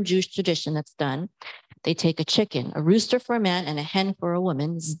modern Jewish tradition that's done. They take a chicken, a rooster for a man, and a hen for a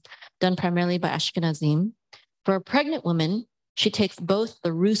woman. This is done primarily by Ashkenazim. For a pregnant woman, she takes both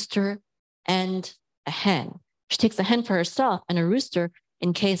the rooster and a hen. She takes a hen for herself and a rooster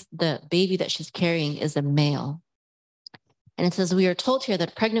in case the baby that she's carrying is a male. And it says, we are told here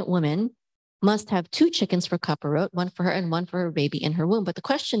that a pregnant woman must have 2 chickens for kaparot, one for her and one for her baby in her womb. But the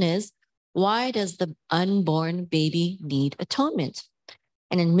question is, why does the unborn baby need atonement?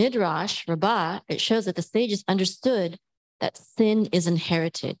 And in Midrash Rabbah, it shows that the sages understood that sin is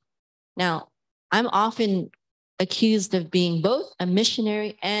inherited. Now, I'm often accused of being both a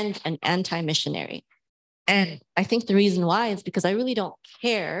missionary and an anti-missionary. And I think the reason why is because I really don't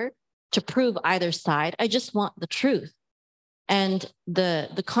care to prove either side. I just want the truth. And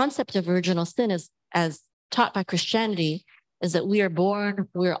the concept of original sin is, as taught by Christianity, is that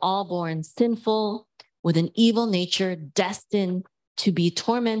we're all born sinful with an evil nature, destined to be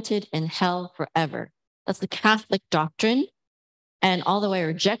tormented in hell forever. That's the Catholic doctrine. And although I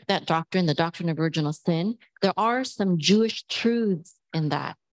reject that doctrine, the doctrine of original sin, there are some Jewish truths in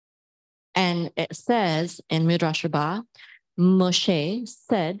that. And it says in Midrash Rabbah, Moshe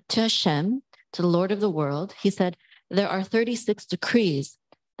said to Hashem, to the Lord of the world, he said, there are 36 decrees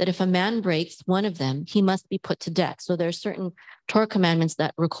that if a man breaks one of them, he must be put to death. So there are certain Torah commandments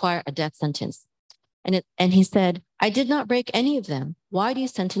that require a death sentence. And he said, I did not break any of them. Why do you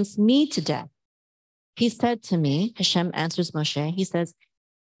sentence me to death? He said to me, Hashem answers Moshe, he says,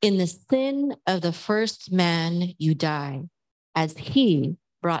 in the sin of the first man you die, as he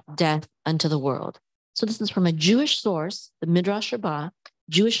brought death unto the world. So this is from a Jewish source, the Midrash Rabbah,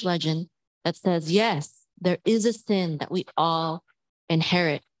 Jewish legend, that says, yes, there is a sin that we all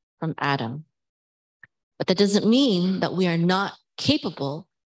inherit from Adam. But that doesn't mean that we are not capable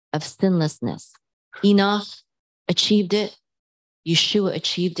of sinlessness. Enoch achieved it. Yeshua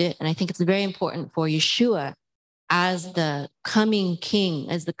achieved it. And I think it's very important for Yeshua as the coming king,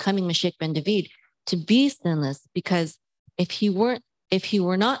 as the coming Mashiach ben David, to be sinless, because if he weren't if he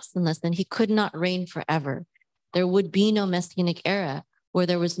were not sinless, then he could not reign forever. There would be no messianic era where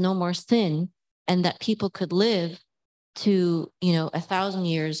there was no more sin and that people could live to, 1,000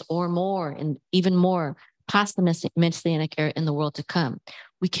 years or more and even more past the messianic era in the world to come.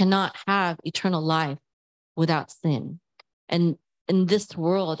 We cannot have eternal life without sin. And in this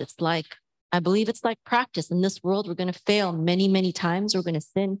world, I believe it's like practice. In this world, we're going to fail many, many times. We're going to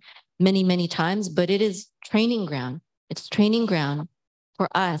sin many, many times, but it is training ground. It's training ground for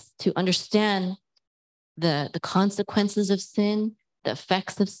us to understand the consequences of sin, the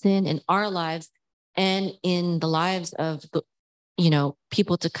effects of sin in our lives and in the lives of the,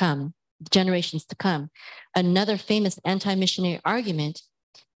 people to come, generations to come. Another famous anti-missionary argument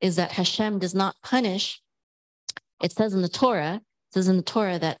is that Hashem does not punish. It says in the Torah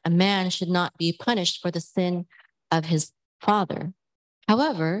that a man should not be punished for the sin of his father.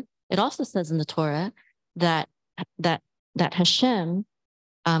 However, it also says in the Torah that Hashem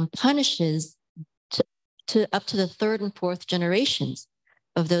punishes to up to the third and fourth generations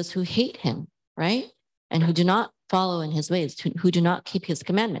of those who hate him, right? And who do not follow in his ways, who do not keep his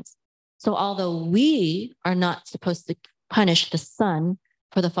commandments. So although we are not supposed to punish the son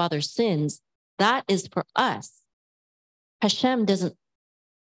for the father's sins, that is for us. Hashem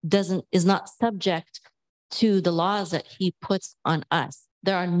is not subject to the laws that he puts on us.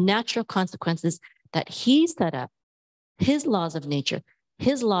 There are natural consequences that he set up, his laws of nature,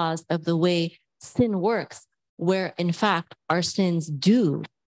 his laws of the way sin works, where in fact our sins do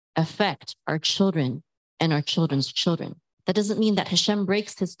affect our children and our children's children. That doesn't mean that Hashem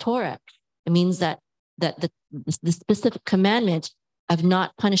breaks his Torah. It means that the specific commandment of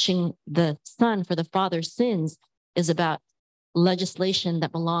not punishing the son for the father's sins is about legislation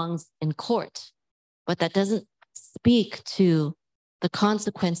that belongs in court, but that doesn't speak to the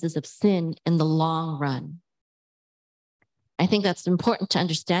consequences of sin in the long run. I think that's important to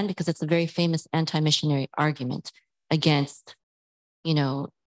understand because it's a very famous anti-missionary argument against,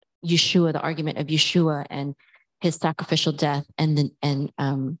 Yeshua, the argument of Yeshua and his sacrificial death and the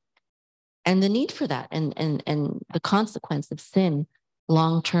need for that and the consequence of sin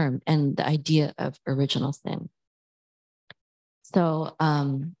long term and the idea of original sin. So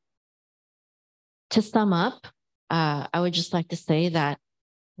to sum up, I would just like to say that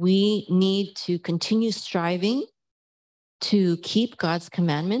we need to continue striving to keep God's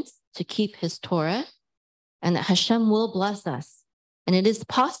commandments, to keep his Torah, and that Hashem will bless us. And it is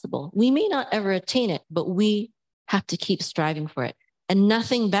possible. We may not ever attain it, but we have to keep striving for it. And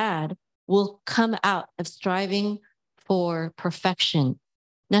nothing bad will come out of striving for perfection.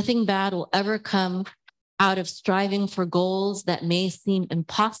 Nothing bad will ever come out of striving for goals that may seem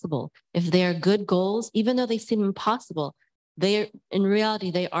impossible. If they are good goals, even though they seem impossible, in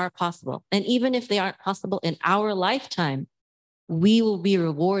reality, they are possible. And even if they aren't possible in our lifetime, we will be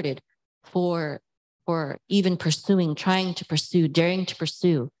rewarded for even daring to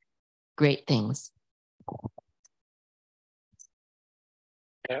pursue great things.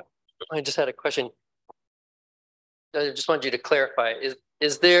 Yeah, I just had a question. I just wanted you to clarify,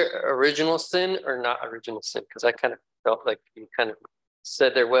 is there original sin or not original sin? Because I kind of felt like you kind of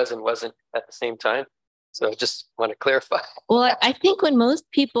said there was and wasn't at the same time. So I just want to clarify. Well, I think when most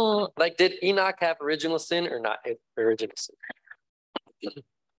people... Like, did Enoch have original sin or not original sin?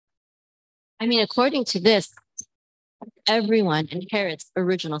 I mean, according to this, everyone inherits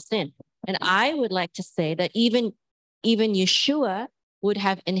original sin. And I would like to say that even Yeshua would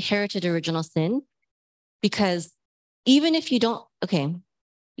have inherited original sin, because even if you don't,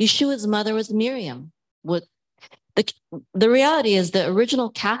 Yeshua's mother was Miriam. The reality is the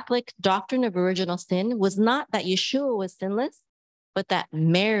original Catholic doctrine of original sin was not that Yeshua was sinless, but that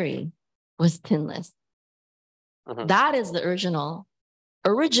Mary was sinless. Mm-hmm. That is the original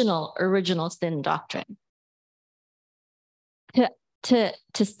sin doctrine.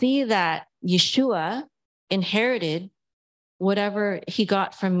 To see that Yeshua inherited whatever he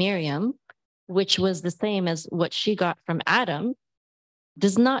got from Miriam, which was the same as what she got from Adam,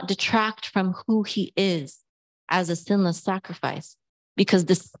 does not detract from who he is as a sinless sacrifice. Because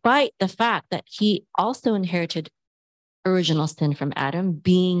despite the fact that he also inherited original sin from Adam,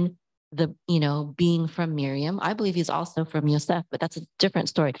 being from Miriam, I believe he's also from Yosef, but that's a different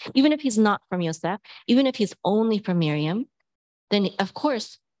story. Even if he's not from Yosef, even if he's only from Miriam, then of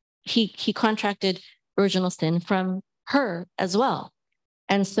course he contracted original sin from her as well.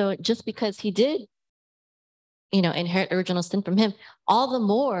 And so just because he did, inherit original sin from him, all the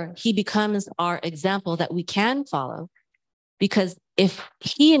more he becomes our example that we can follow. Because if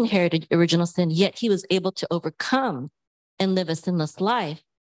he inherited original sin, yet he was able to overcome and live a sinless life,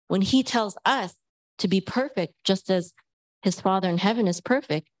 when he tells us to be perfect, just as his Father in heaven is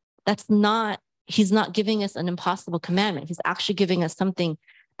perfect, he's not giving us an impossible commandment. He's actually giving us something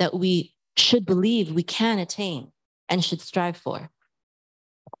that we should believe we can attain and should strive for.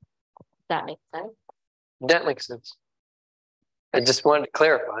 That makes sense? That makes sense. I just wanted to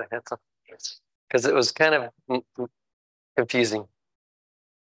clarify. That's all. Because it was kind of confusing.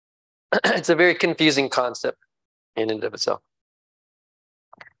 It's a very confusing concept in and of itself.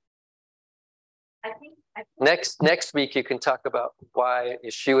 Next week you can talk about why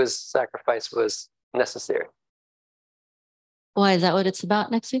Yeshua's sacrifice was necessary. Why is that what it's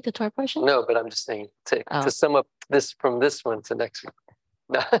about next week, the Torah portion? No, but I'm just saying to sum up this from this one to next week.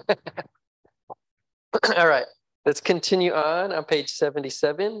 No. All right, let's continue on page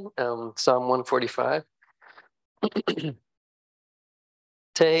 77, Psalm 145.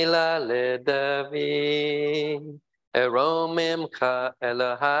 Tehillah leDavid, Eromimcha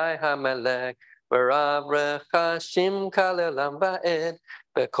Elohai HaMelech, V'ravrecha Shimcha le'olam va'ed,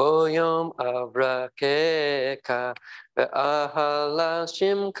 B'kol yom avrakeka, V'ahala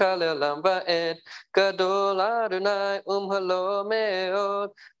Shimcha le'olam va'ed, Gadol Adonai umhalo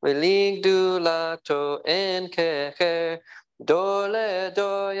me'od, V'ligdulato en kecher, Dor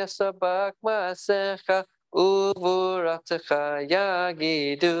le'dor yasabak ma'asecha, Uvuratecha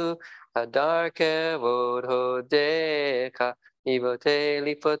yagidu hadar kevod hodecha ivote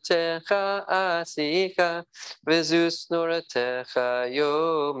lipotecha asika vezus noratecha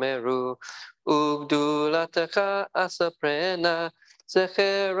yomeru ugdulatecha asaprena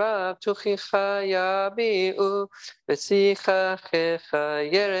zechera tuchicha yabiu vesichachecha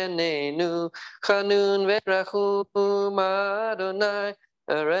yerenenu chanun verachum Adonai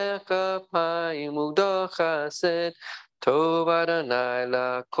Ereka Paimudo Chesed Tov Adonai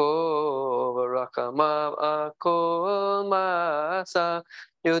Lakol V'Rakamav Akol Ma'asa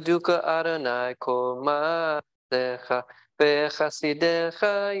Yoduka Adonai Kol Ma'asecha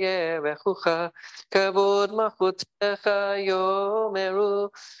V'Chasidecha Yerechucha Kavod Machutecha Yomeru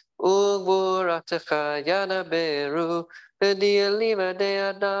Ugvuratecha Yadaberu V'Di'eliva De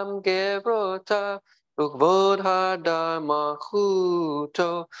Adam Gevrota Ukvod hadar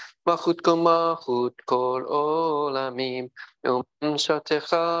machuto, machut kol olamim,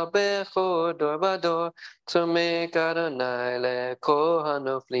 shatecha bechod dor vador, tzomek Adonai lekol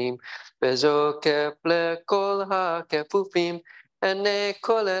hanoflim, vezokef lekol hakefufim, ene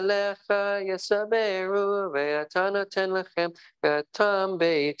kol elecha yesaberu, ve'ata noten lechem gatam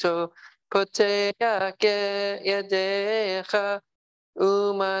beito, poteach yadecha,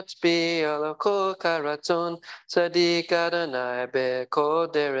 Umatbi alakol karaton, Sadiq Adonai bekol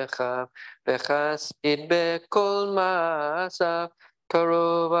derechav, Bechasid bekol maasav,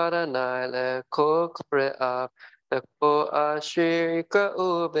 Karov Adonai lekol koreav, Lekol asher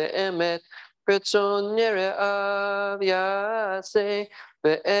yikra'u be'emet, Retzon yere'av yaseh,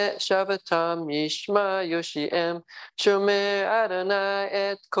 Ve'et Shabbatam yishma yoshiem, Shomer Adonai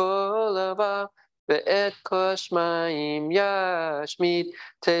et kol avav, Ve'et kol shmaim yashmid,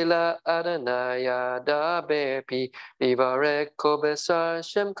 Tehillah Adonai yadaber pi, Vivarek kol besar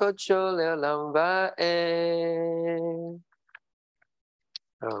Shem kodsho le'olam va'ed.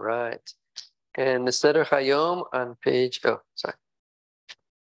 All right. And the Seder Hayom on page,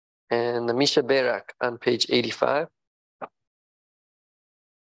 and the Misha Berak on page 85.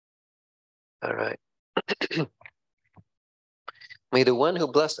 All right. May the one who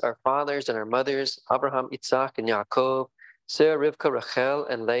blessed our fathers and our mothers, Abraham, Isaac, and Yaakov, Sarah, Rivka, Rachel,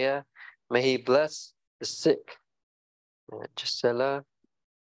 and Leah, may he bless the sick. Gisela.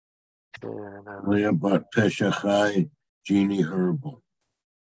 And, Leah Bat Peshachai, Jeannie Herbal.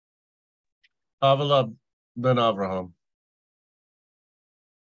 Avalab ben Avraham.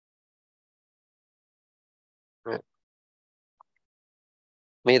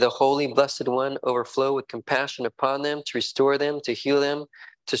 May the Holy Blessed One overflow with compassion upon them, to restore them, to heal them,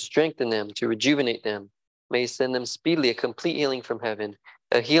 to strengthen them, to rejuvenate them. May he send them speedily a complete healing from heaven,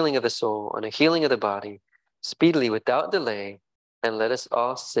 a healing of the soul and a healing of the body, speedily without delay. And let us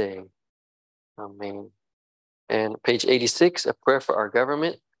all say, Amen. And page 86, a prayer for our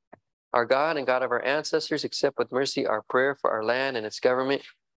government. Our God and God of our ancestors, accept with mercy our prayer for our land and its government.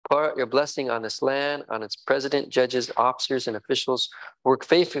 Pour out your blessing on this land, on its president, judges, officers, and officials. Work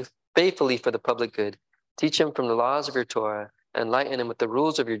faithfully for the public good. Teach them from the laws of your Torah, enlighten them with the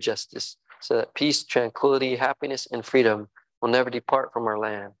rules of your justice, so that peace, tranquility, happiness, and freedom will never depart from our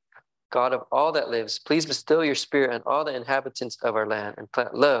land. God of all that lives, please bestow your spirit on all the inhabitants of our land and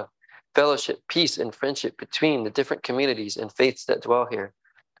plant love, fellowship, peace, and friendship between the different communities and faiths that dwell here.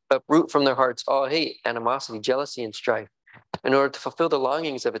 Uproot from their hearts all hate, animosity, jealousy, and strife, in order to fulfill the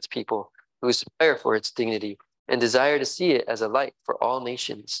longings of its people who aspire for its dignity and desire to see it as a light for all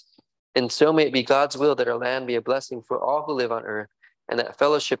nations. And so may it be God's will that our land be a blessing for all who live on earth, and that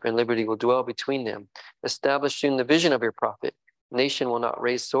fellowship and liberty will dwell between them, establishing the vision of your prophet. Nation will not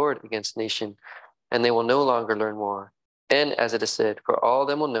raise sword against nation, and they will no longer learn war. And as it is said, for all of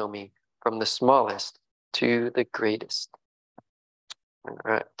them will know me, from the smallest to the greatest. All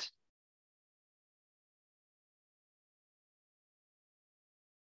right.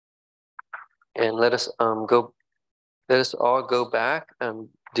 And let us all go back and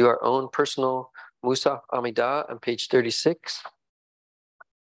do our own personal Musaf Amidah on page 36.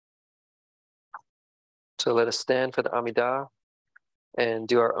 So let us stand for the Amidah and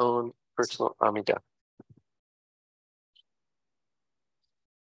do our own personal Amidah.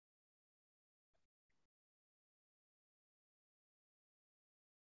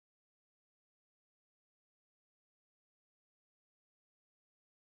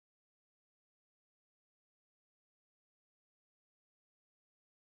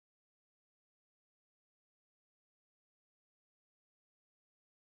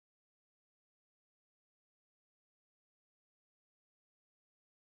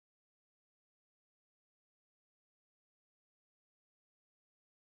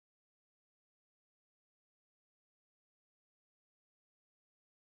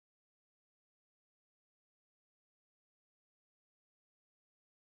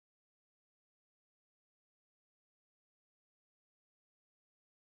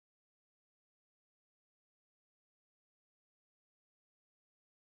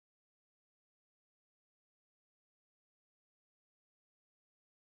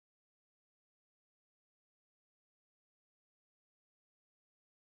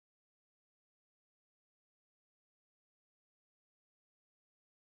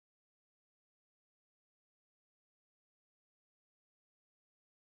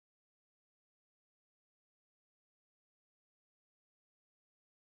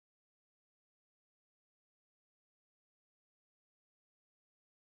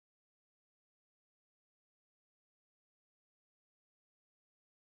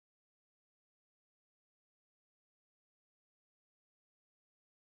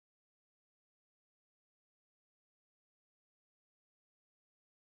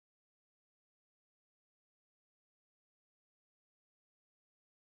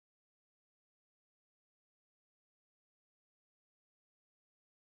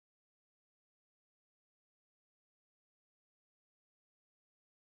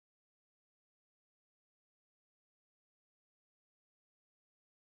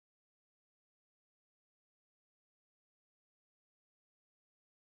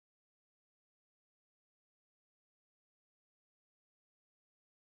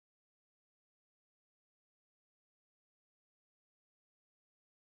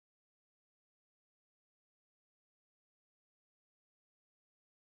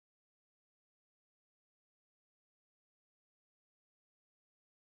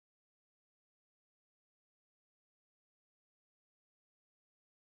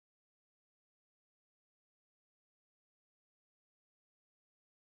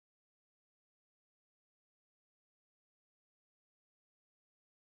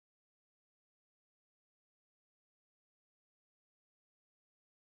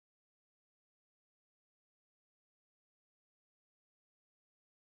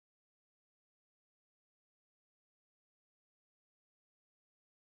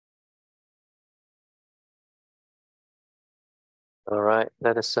 All right.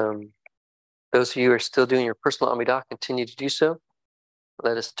 Let us those of you who are still doing your personal Amidah, continue to do so.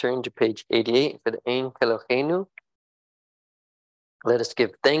 Let us turn to page 88 for the Ein Keloheinu. Let us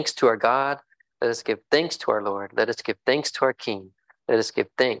give thanks to our God. Let us give thanks to our Lord. Let us give thanks to our King. Let us give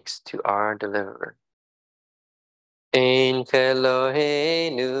thanks to our Deliverer. Ein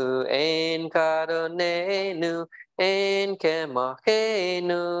Keloheinu, Ein Kadonenu, Ein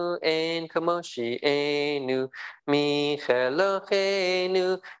Kemachenu, Ein Kamoshienu, Mi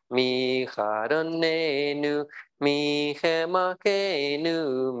Keloheinu, Mi Kadonenu, Mi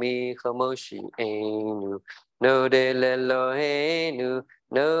Kemachenu, Mi Kamoshienu. No de l'Eloheinu,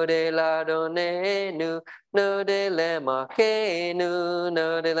 no de l'Adonenu, no de l'Emachenu,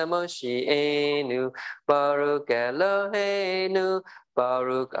 no de l'Moshienu. Baruch Eloheinu,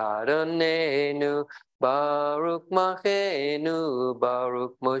 Baruch Adonenu, Baruch Machenu,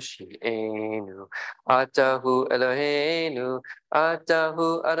 Baruch Moshienu. Atahu Eloheinu,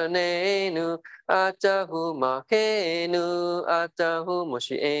 Atahu Adonenu, Atahu Machenu, Atahu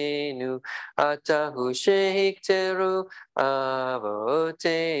Moshienu, Atahu Sheikteru Avotenu,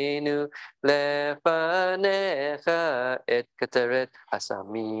 Lefanecha et Keteret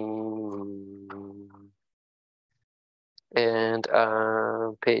Hasamim. And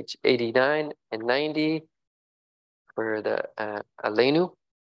page 89 and 90 for the Aleinu.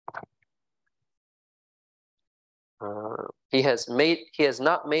 He has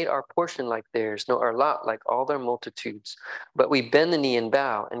not made our portion like theirs, nor our lot like all their multitudes. But we bend the knee and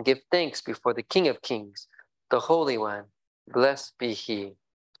bow and give thanks before the King of Kings, the Holy One. Blessed be He.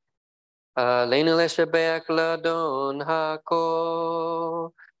 Aleinu leshabeach ladon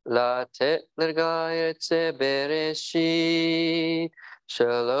hako, latet l'gayetze bereshit,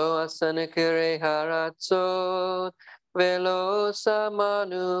 shelo asanekere haratzot, velo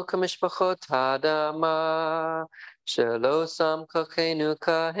samanu kamishpachot hadama, shelo sam kachenu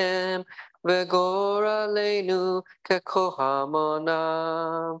kahem, vegor aleinu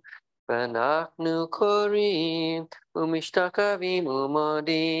kekohamonam, v'anachnu korim, u'mishtakavim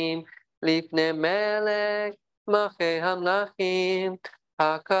u'modim, Lifnei Melech Malchei Hamlachim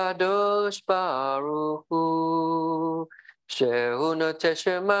Hakadosh Baruch Hu Shehu Noteh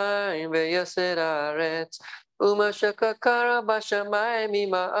Shemayim V'Yosed Haaretz U'Mashakakara B'Shamayim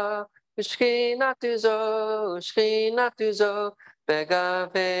Ima'ah Shchinatu Zo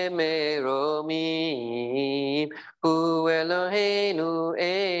Begave Meromim Hu Eloheinu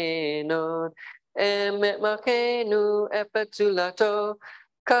Enod Emet Malkeinu Epetulato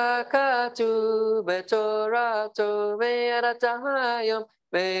Kakatu betorato ve'aratayom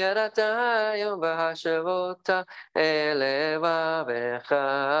v'hashavota elevavecha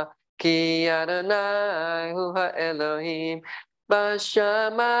ki Adonai hu ha'Elohim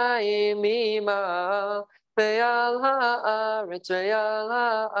b'shamayim imal ve'al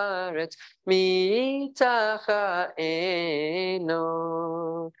ha'aretz mitacha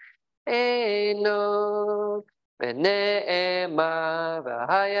Enon V'ne'ema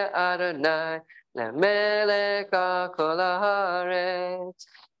v'haya Adonai Lemelech kol haaretz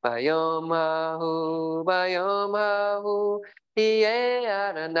Bayom hahu Yeh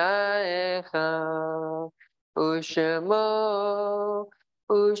Adonai echad U'shemo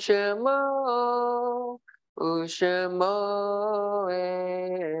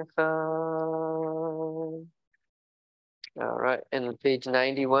echad. All right, and page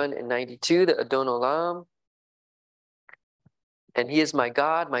 91 and 92, the Adon Olam. And he is my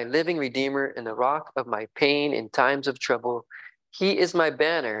God, my living Redeemer, and the rock of my pain in times of trouble. He is my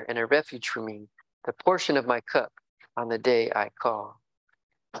banner and a refuge for me, the portion of my cup on the day I call.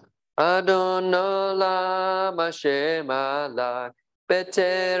 Adon Olam Hashem Alak,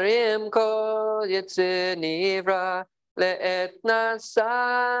 B'terim kol Yetzir Nivra, Le'et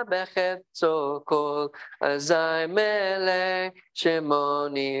nasa b'chetzo kol azai melech shemo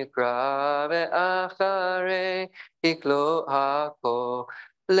nikra ve'acharei hiklo hako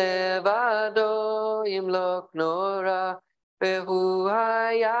levado yimlok nora ve'hu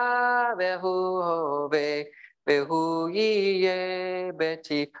haya ve'hu hove ve'hu yiyeh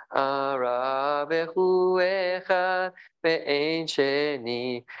beti ara ve'hu echad ve'ein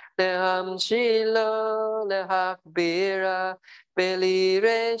sheni Lehamshilo lehakbira beli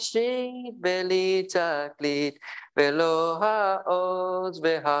reshit beli taklit velo haoz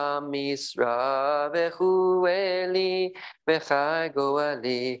vehamisra vehu eli vechai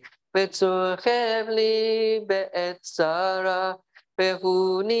goali vetzorchev li be'et tzara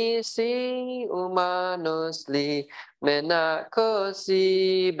vehu nisi umanos li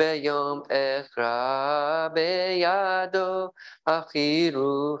menakosi beyom echra beyado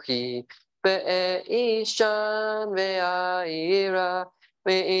Achiruchi Be'ishan ve'aira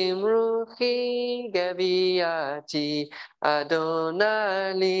Ve'imruchi Geviati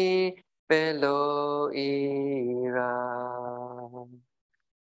Adonai li Velo ira.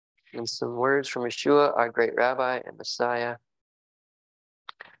 And some words from Yeshua, our great Rabbi and Messiah,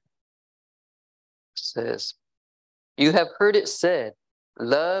 says, "You have heard it said,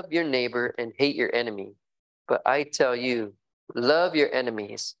 love your neighbor and hate your enemy. But I tell you, love your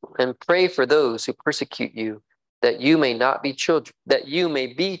enemies and pray for those who persecute you, that you may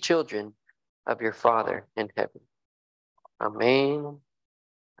be children of your Father in heaven." Amen.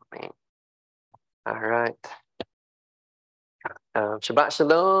 Amen. All right. Shabbat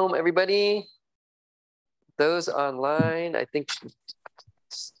Shalom, everybody. Those online, I think.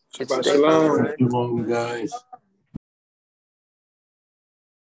 Shabbat Shalom. Shalom, guys.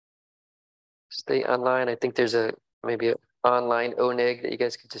 Stay online. I think there's maybe an online oneg that you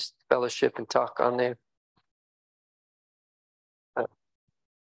guys could just fellowship and talk on there.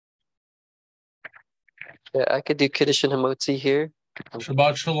 Yeah, I could do Kiddush and Hamotzi here.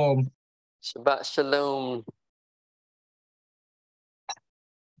 Shabbat Shalom. Shabbat Shalom.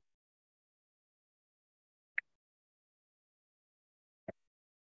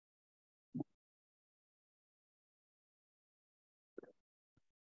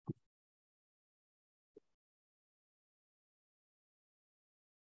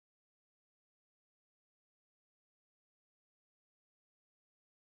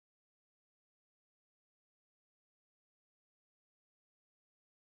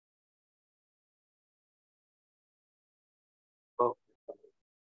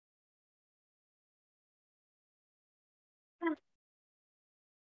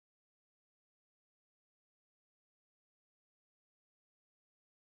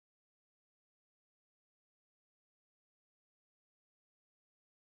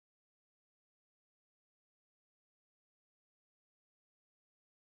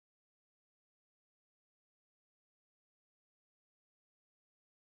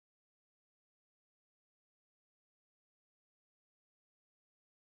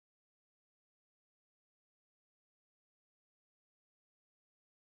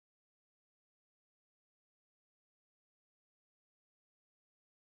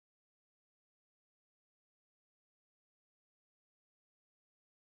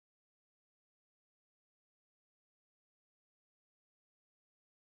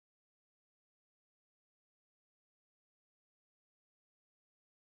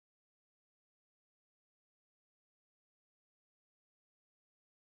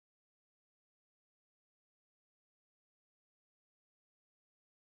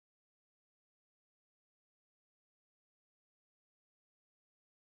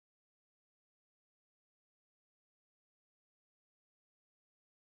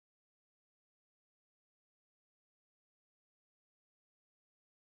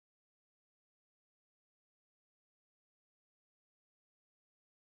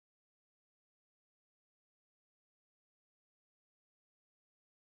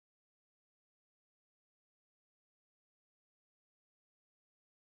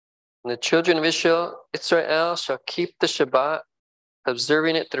 And the children of Israel shall keep the Shabbat,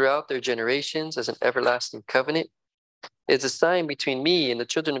 observing it throughout their generations as an everlasting covenant. It is a sign between me and the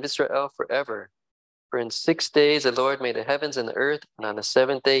children of Israel forever. For in 6 days the Lord made the heavens and the earth, and on the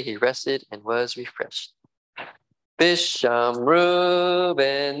seventh day he rested and was refreshed. Bishamru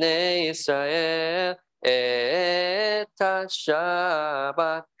b'nei Israel et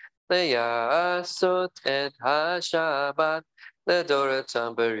ha-Shabbat leyasot et ha-Shabbat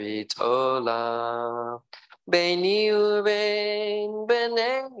ledoratam berit olam. Beini ubein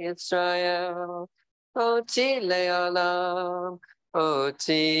b'nei Israel oti le'olam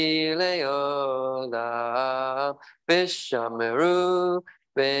oti le'olam. Bishamru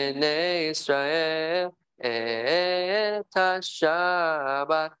b'nei Israel et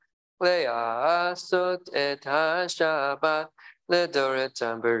ha-Shabbat le'asot et ha-Shabbat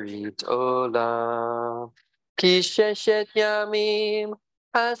ledoratam berit olam. Ki sheshet yamim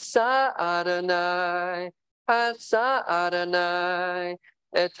asa Adonai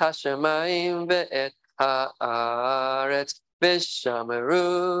et ha-shamayim ve'et haaretz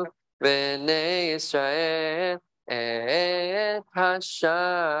v'shameru b'nei Israel et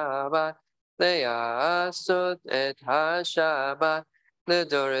ha-Shabbat le'asot et ha-Shabbat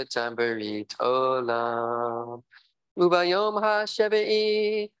ledoratam berit olam. Ubayom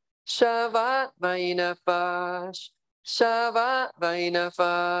ha-shevi'i shavat vayinafash shavat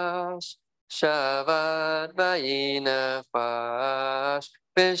vayinafash shavat vayinafash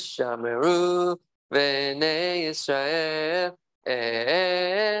v'shameru b'nei Israel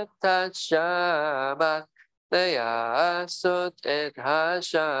et ha-Shabbat le'asot et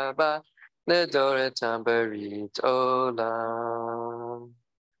ha-Shabbat ledoratam berit olam.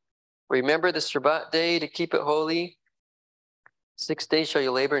 Remember the Shabbat day to keep it holy. 6 days shall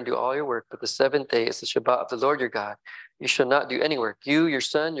you labor and do all your work, but the seventh day is the Shabbat of the Lord your God. You shall not do any work. You, your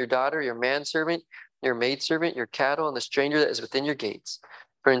son, your daughter, your manservant, your maidservant, your cattle, and the stranger that is within your gates.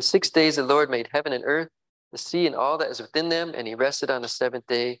 For in 6 days the Lord made heaven and earth, the sea and all that is within them, and he rested on the seventh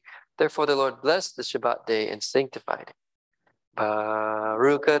day. Therefore the Lord blessed the Shabbat day and sanctified it.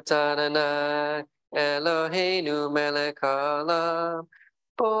 Baruch atah Adonai Eloheinu melech haolam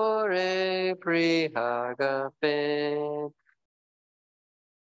borei pri hagafen.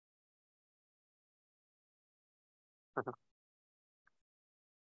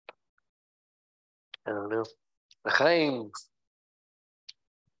 I don't know. L'chaim.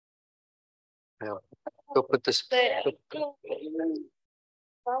 Yeah. Go put this. Put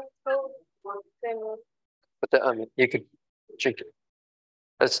the you could drink it.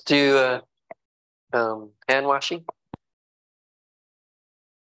 Let's do hand washing.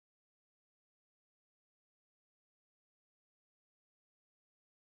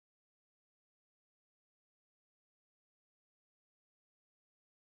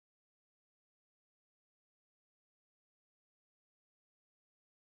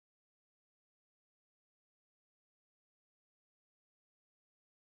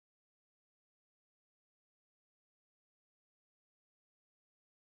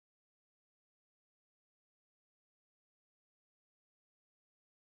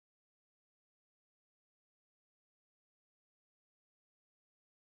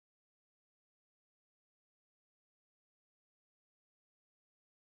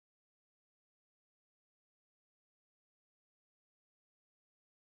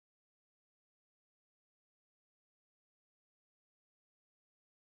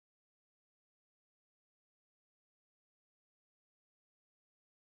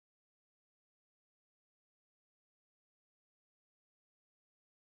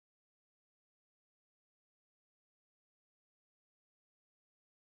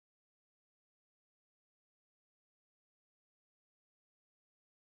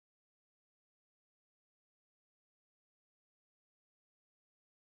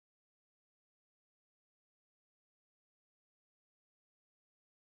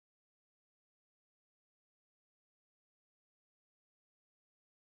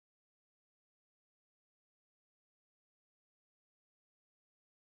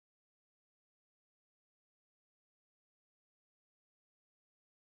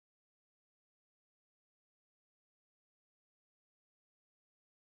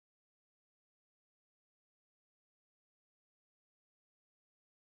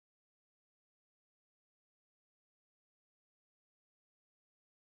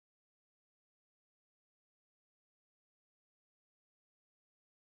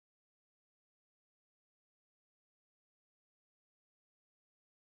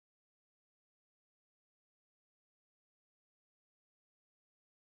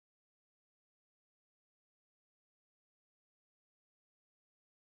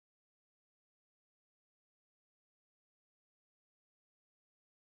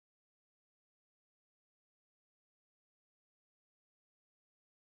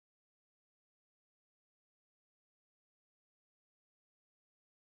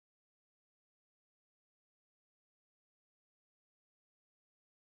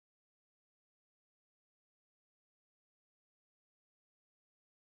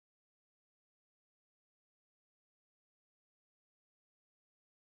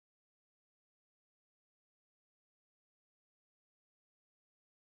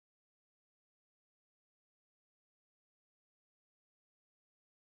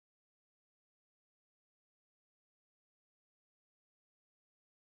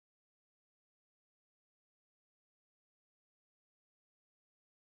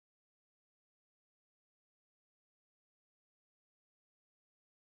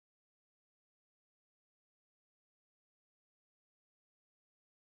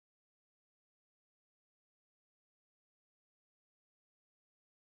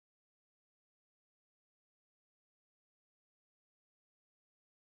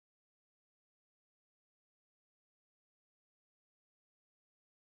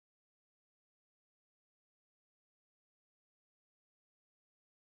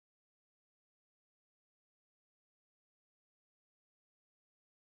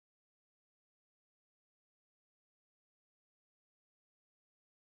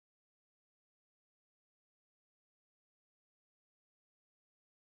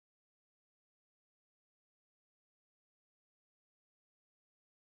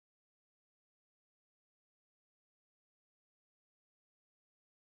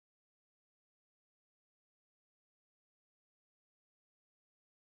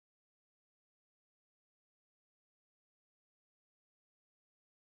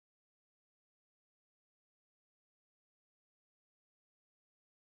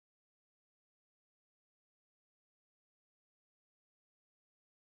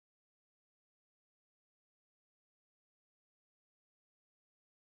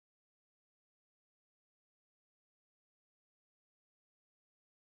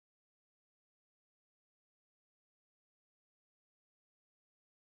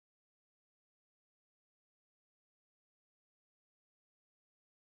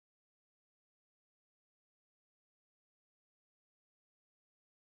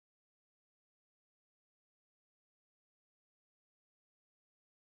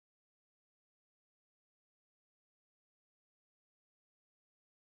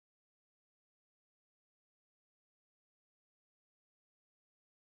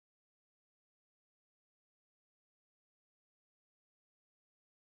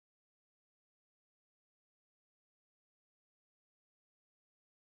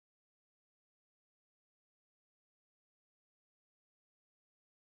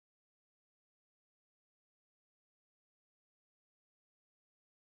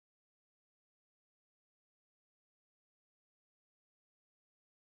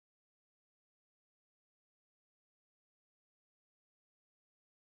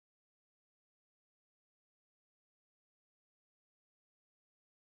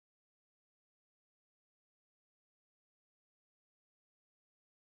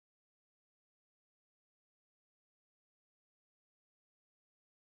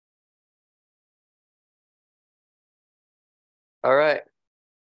 All right.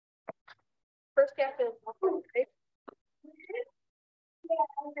 First captain.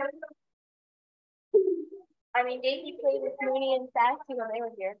 I mean, Daisy played with Mooney and Sassy when they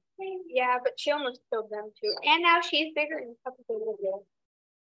were here. Yeah, but she almost killed them too. And now she's bigger and complicated again.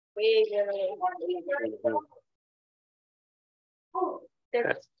 Way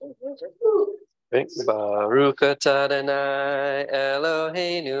bigger. Baruch atah Adonai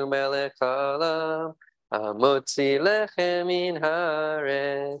Eloheinu melech haolam hamotzi lechem min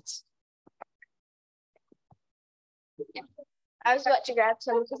haaretz. I was about to grab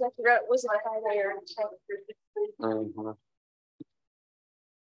some because I forgot it was a layer. Mhm.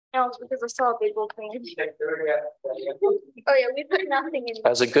 No, it's because I saw a big old thing. Oh yeah, we put nothing in.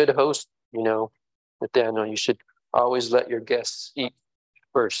 As a good host, Nathaniel, you should always let your guests eat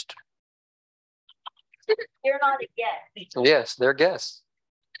first. You're not a guest. Yes, they're guests.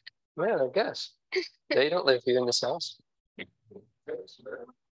 Yeah, they're guests. They don't live here in this house.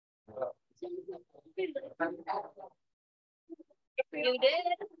 You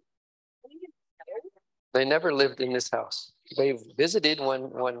did. They never lived in this house. They visited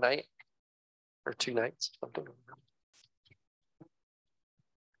one night or 2 nights, something.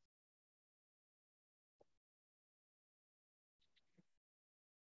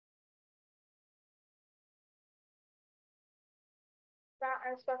 That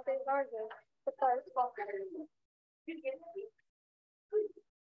and stuff is larger. The car is smaller.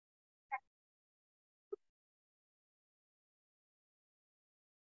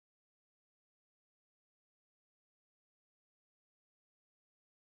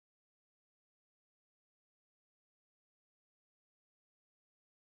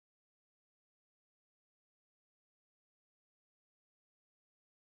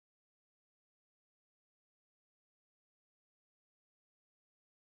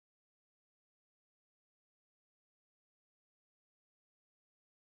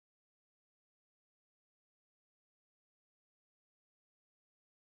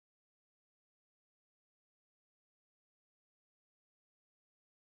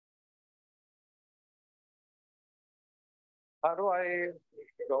 How do I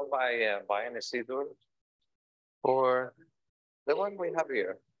go by buying a Siddur? Or The one we have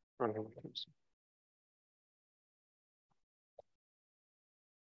here.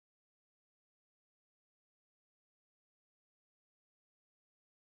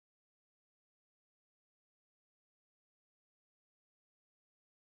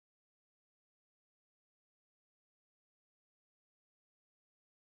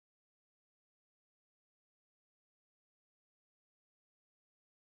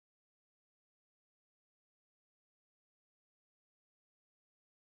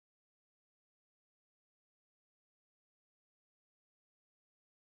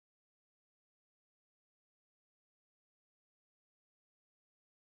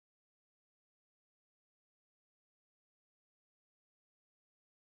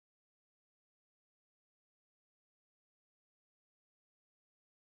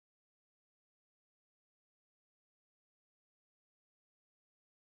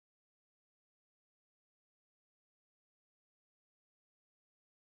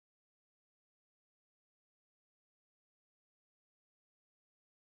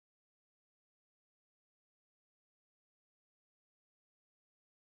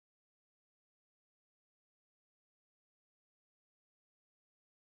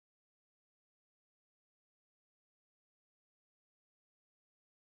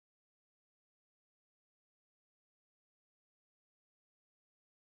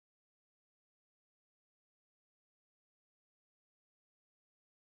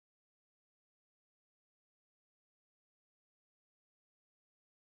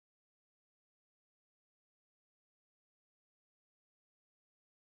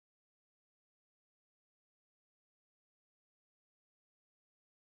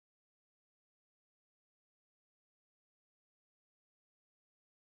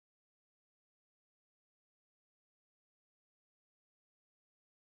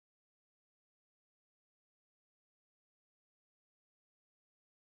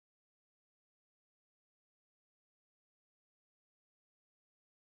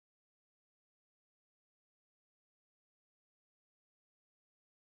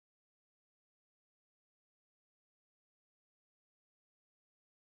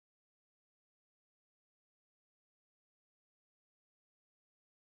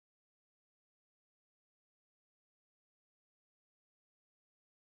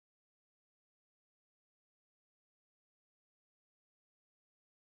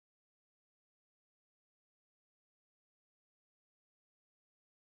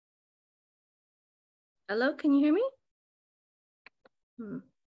 Hello, can you hear me?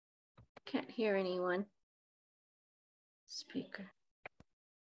 Can't hear anyone. Speaker.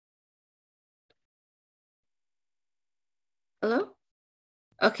 Hello?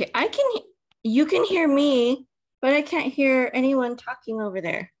 Okay, you can hear me, but I can't hear anyone talking over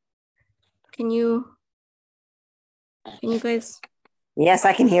there. Can you guys? Yes,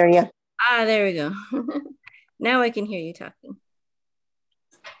 I can hear you. There we go. Now I can hear you talking.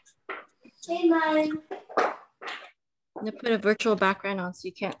 Hey, Mom. I'm gonna put a virtual background on so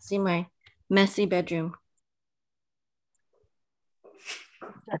you can't see my messy bedroom.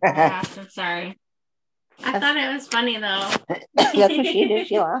 I'm so sorry. I thought it was funny though. That's what she did.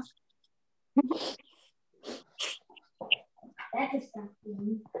 She laughed.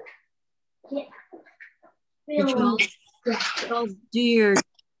 Did you all do your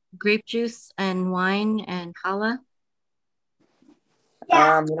grape juice and wine and challah?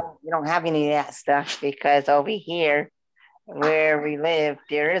 We don't have any of that stuff because over here where we live,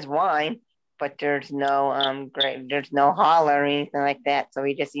 there is wine, but there's no grape, there's no challah or anything like that. So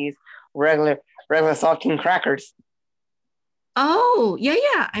we just use regular saltine crackers. Oh,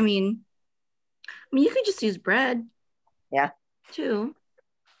 yeah. I mean, you could just use bread. Yeah. Too.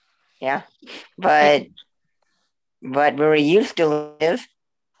 Yeah. But where we used to live,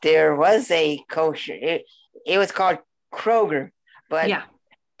 there was a kosher. It was called Kroger, but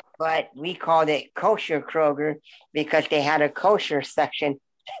we called it kosher Kroger because they had a kosher section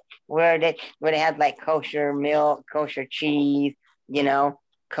where they had like kosher milk, kosher cheese,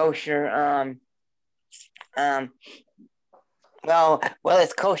 kosher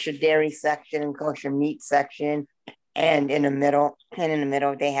it's kosher dairy section and kosher meat section, and in the middle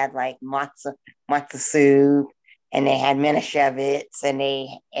they had like matzah soup, and they had Menashevitz, and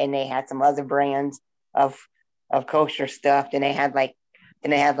they had some other brands of kosher stuff. Then they had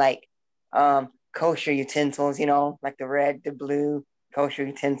kosher utensils, like the red, the blue kosher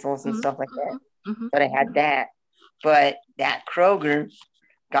utensils and stuff like that. So they had that, but that Kroger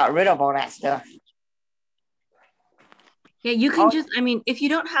got rid of all that stuff. Yeah, you can just, if you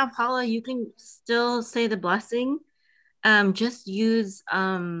don't have challah, you can still say the blessing. Just use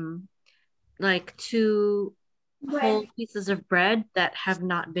like 2 whole pieces of bread that have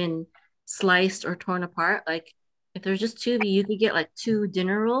not been sliced or torn apart. Like if there's just 2 of you could get like 2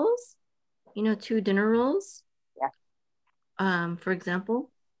 dinner rolls, 2 dinner rolls. Yeah. For example,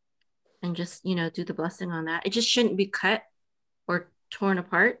 and just, do the blessing on that. It just shouldn't be cut or torn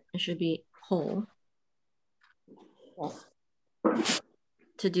apart. It should be whole.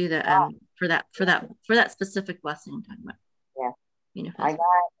 To do the for that specific blessing I'm talking about. Yeah. I got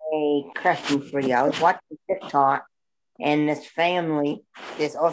a question for you. I was watching TikTok, and this family, this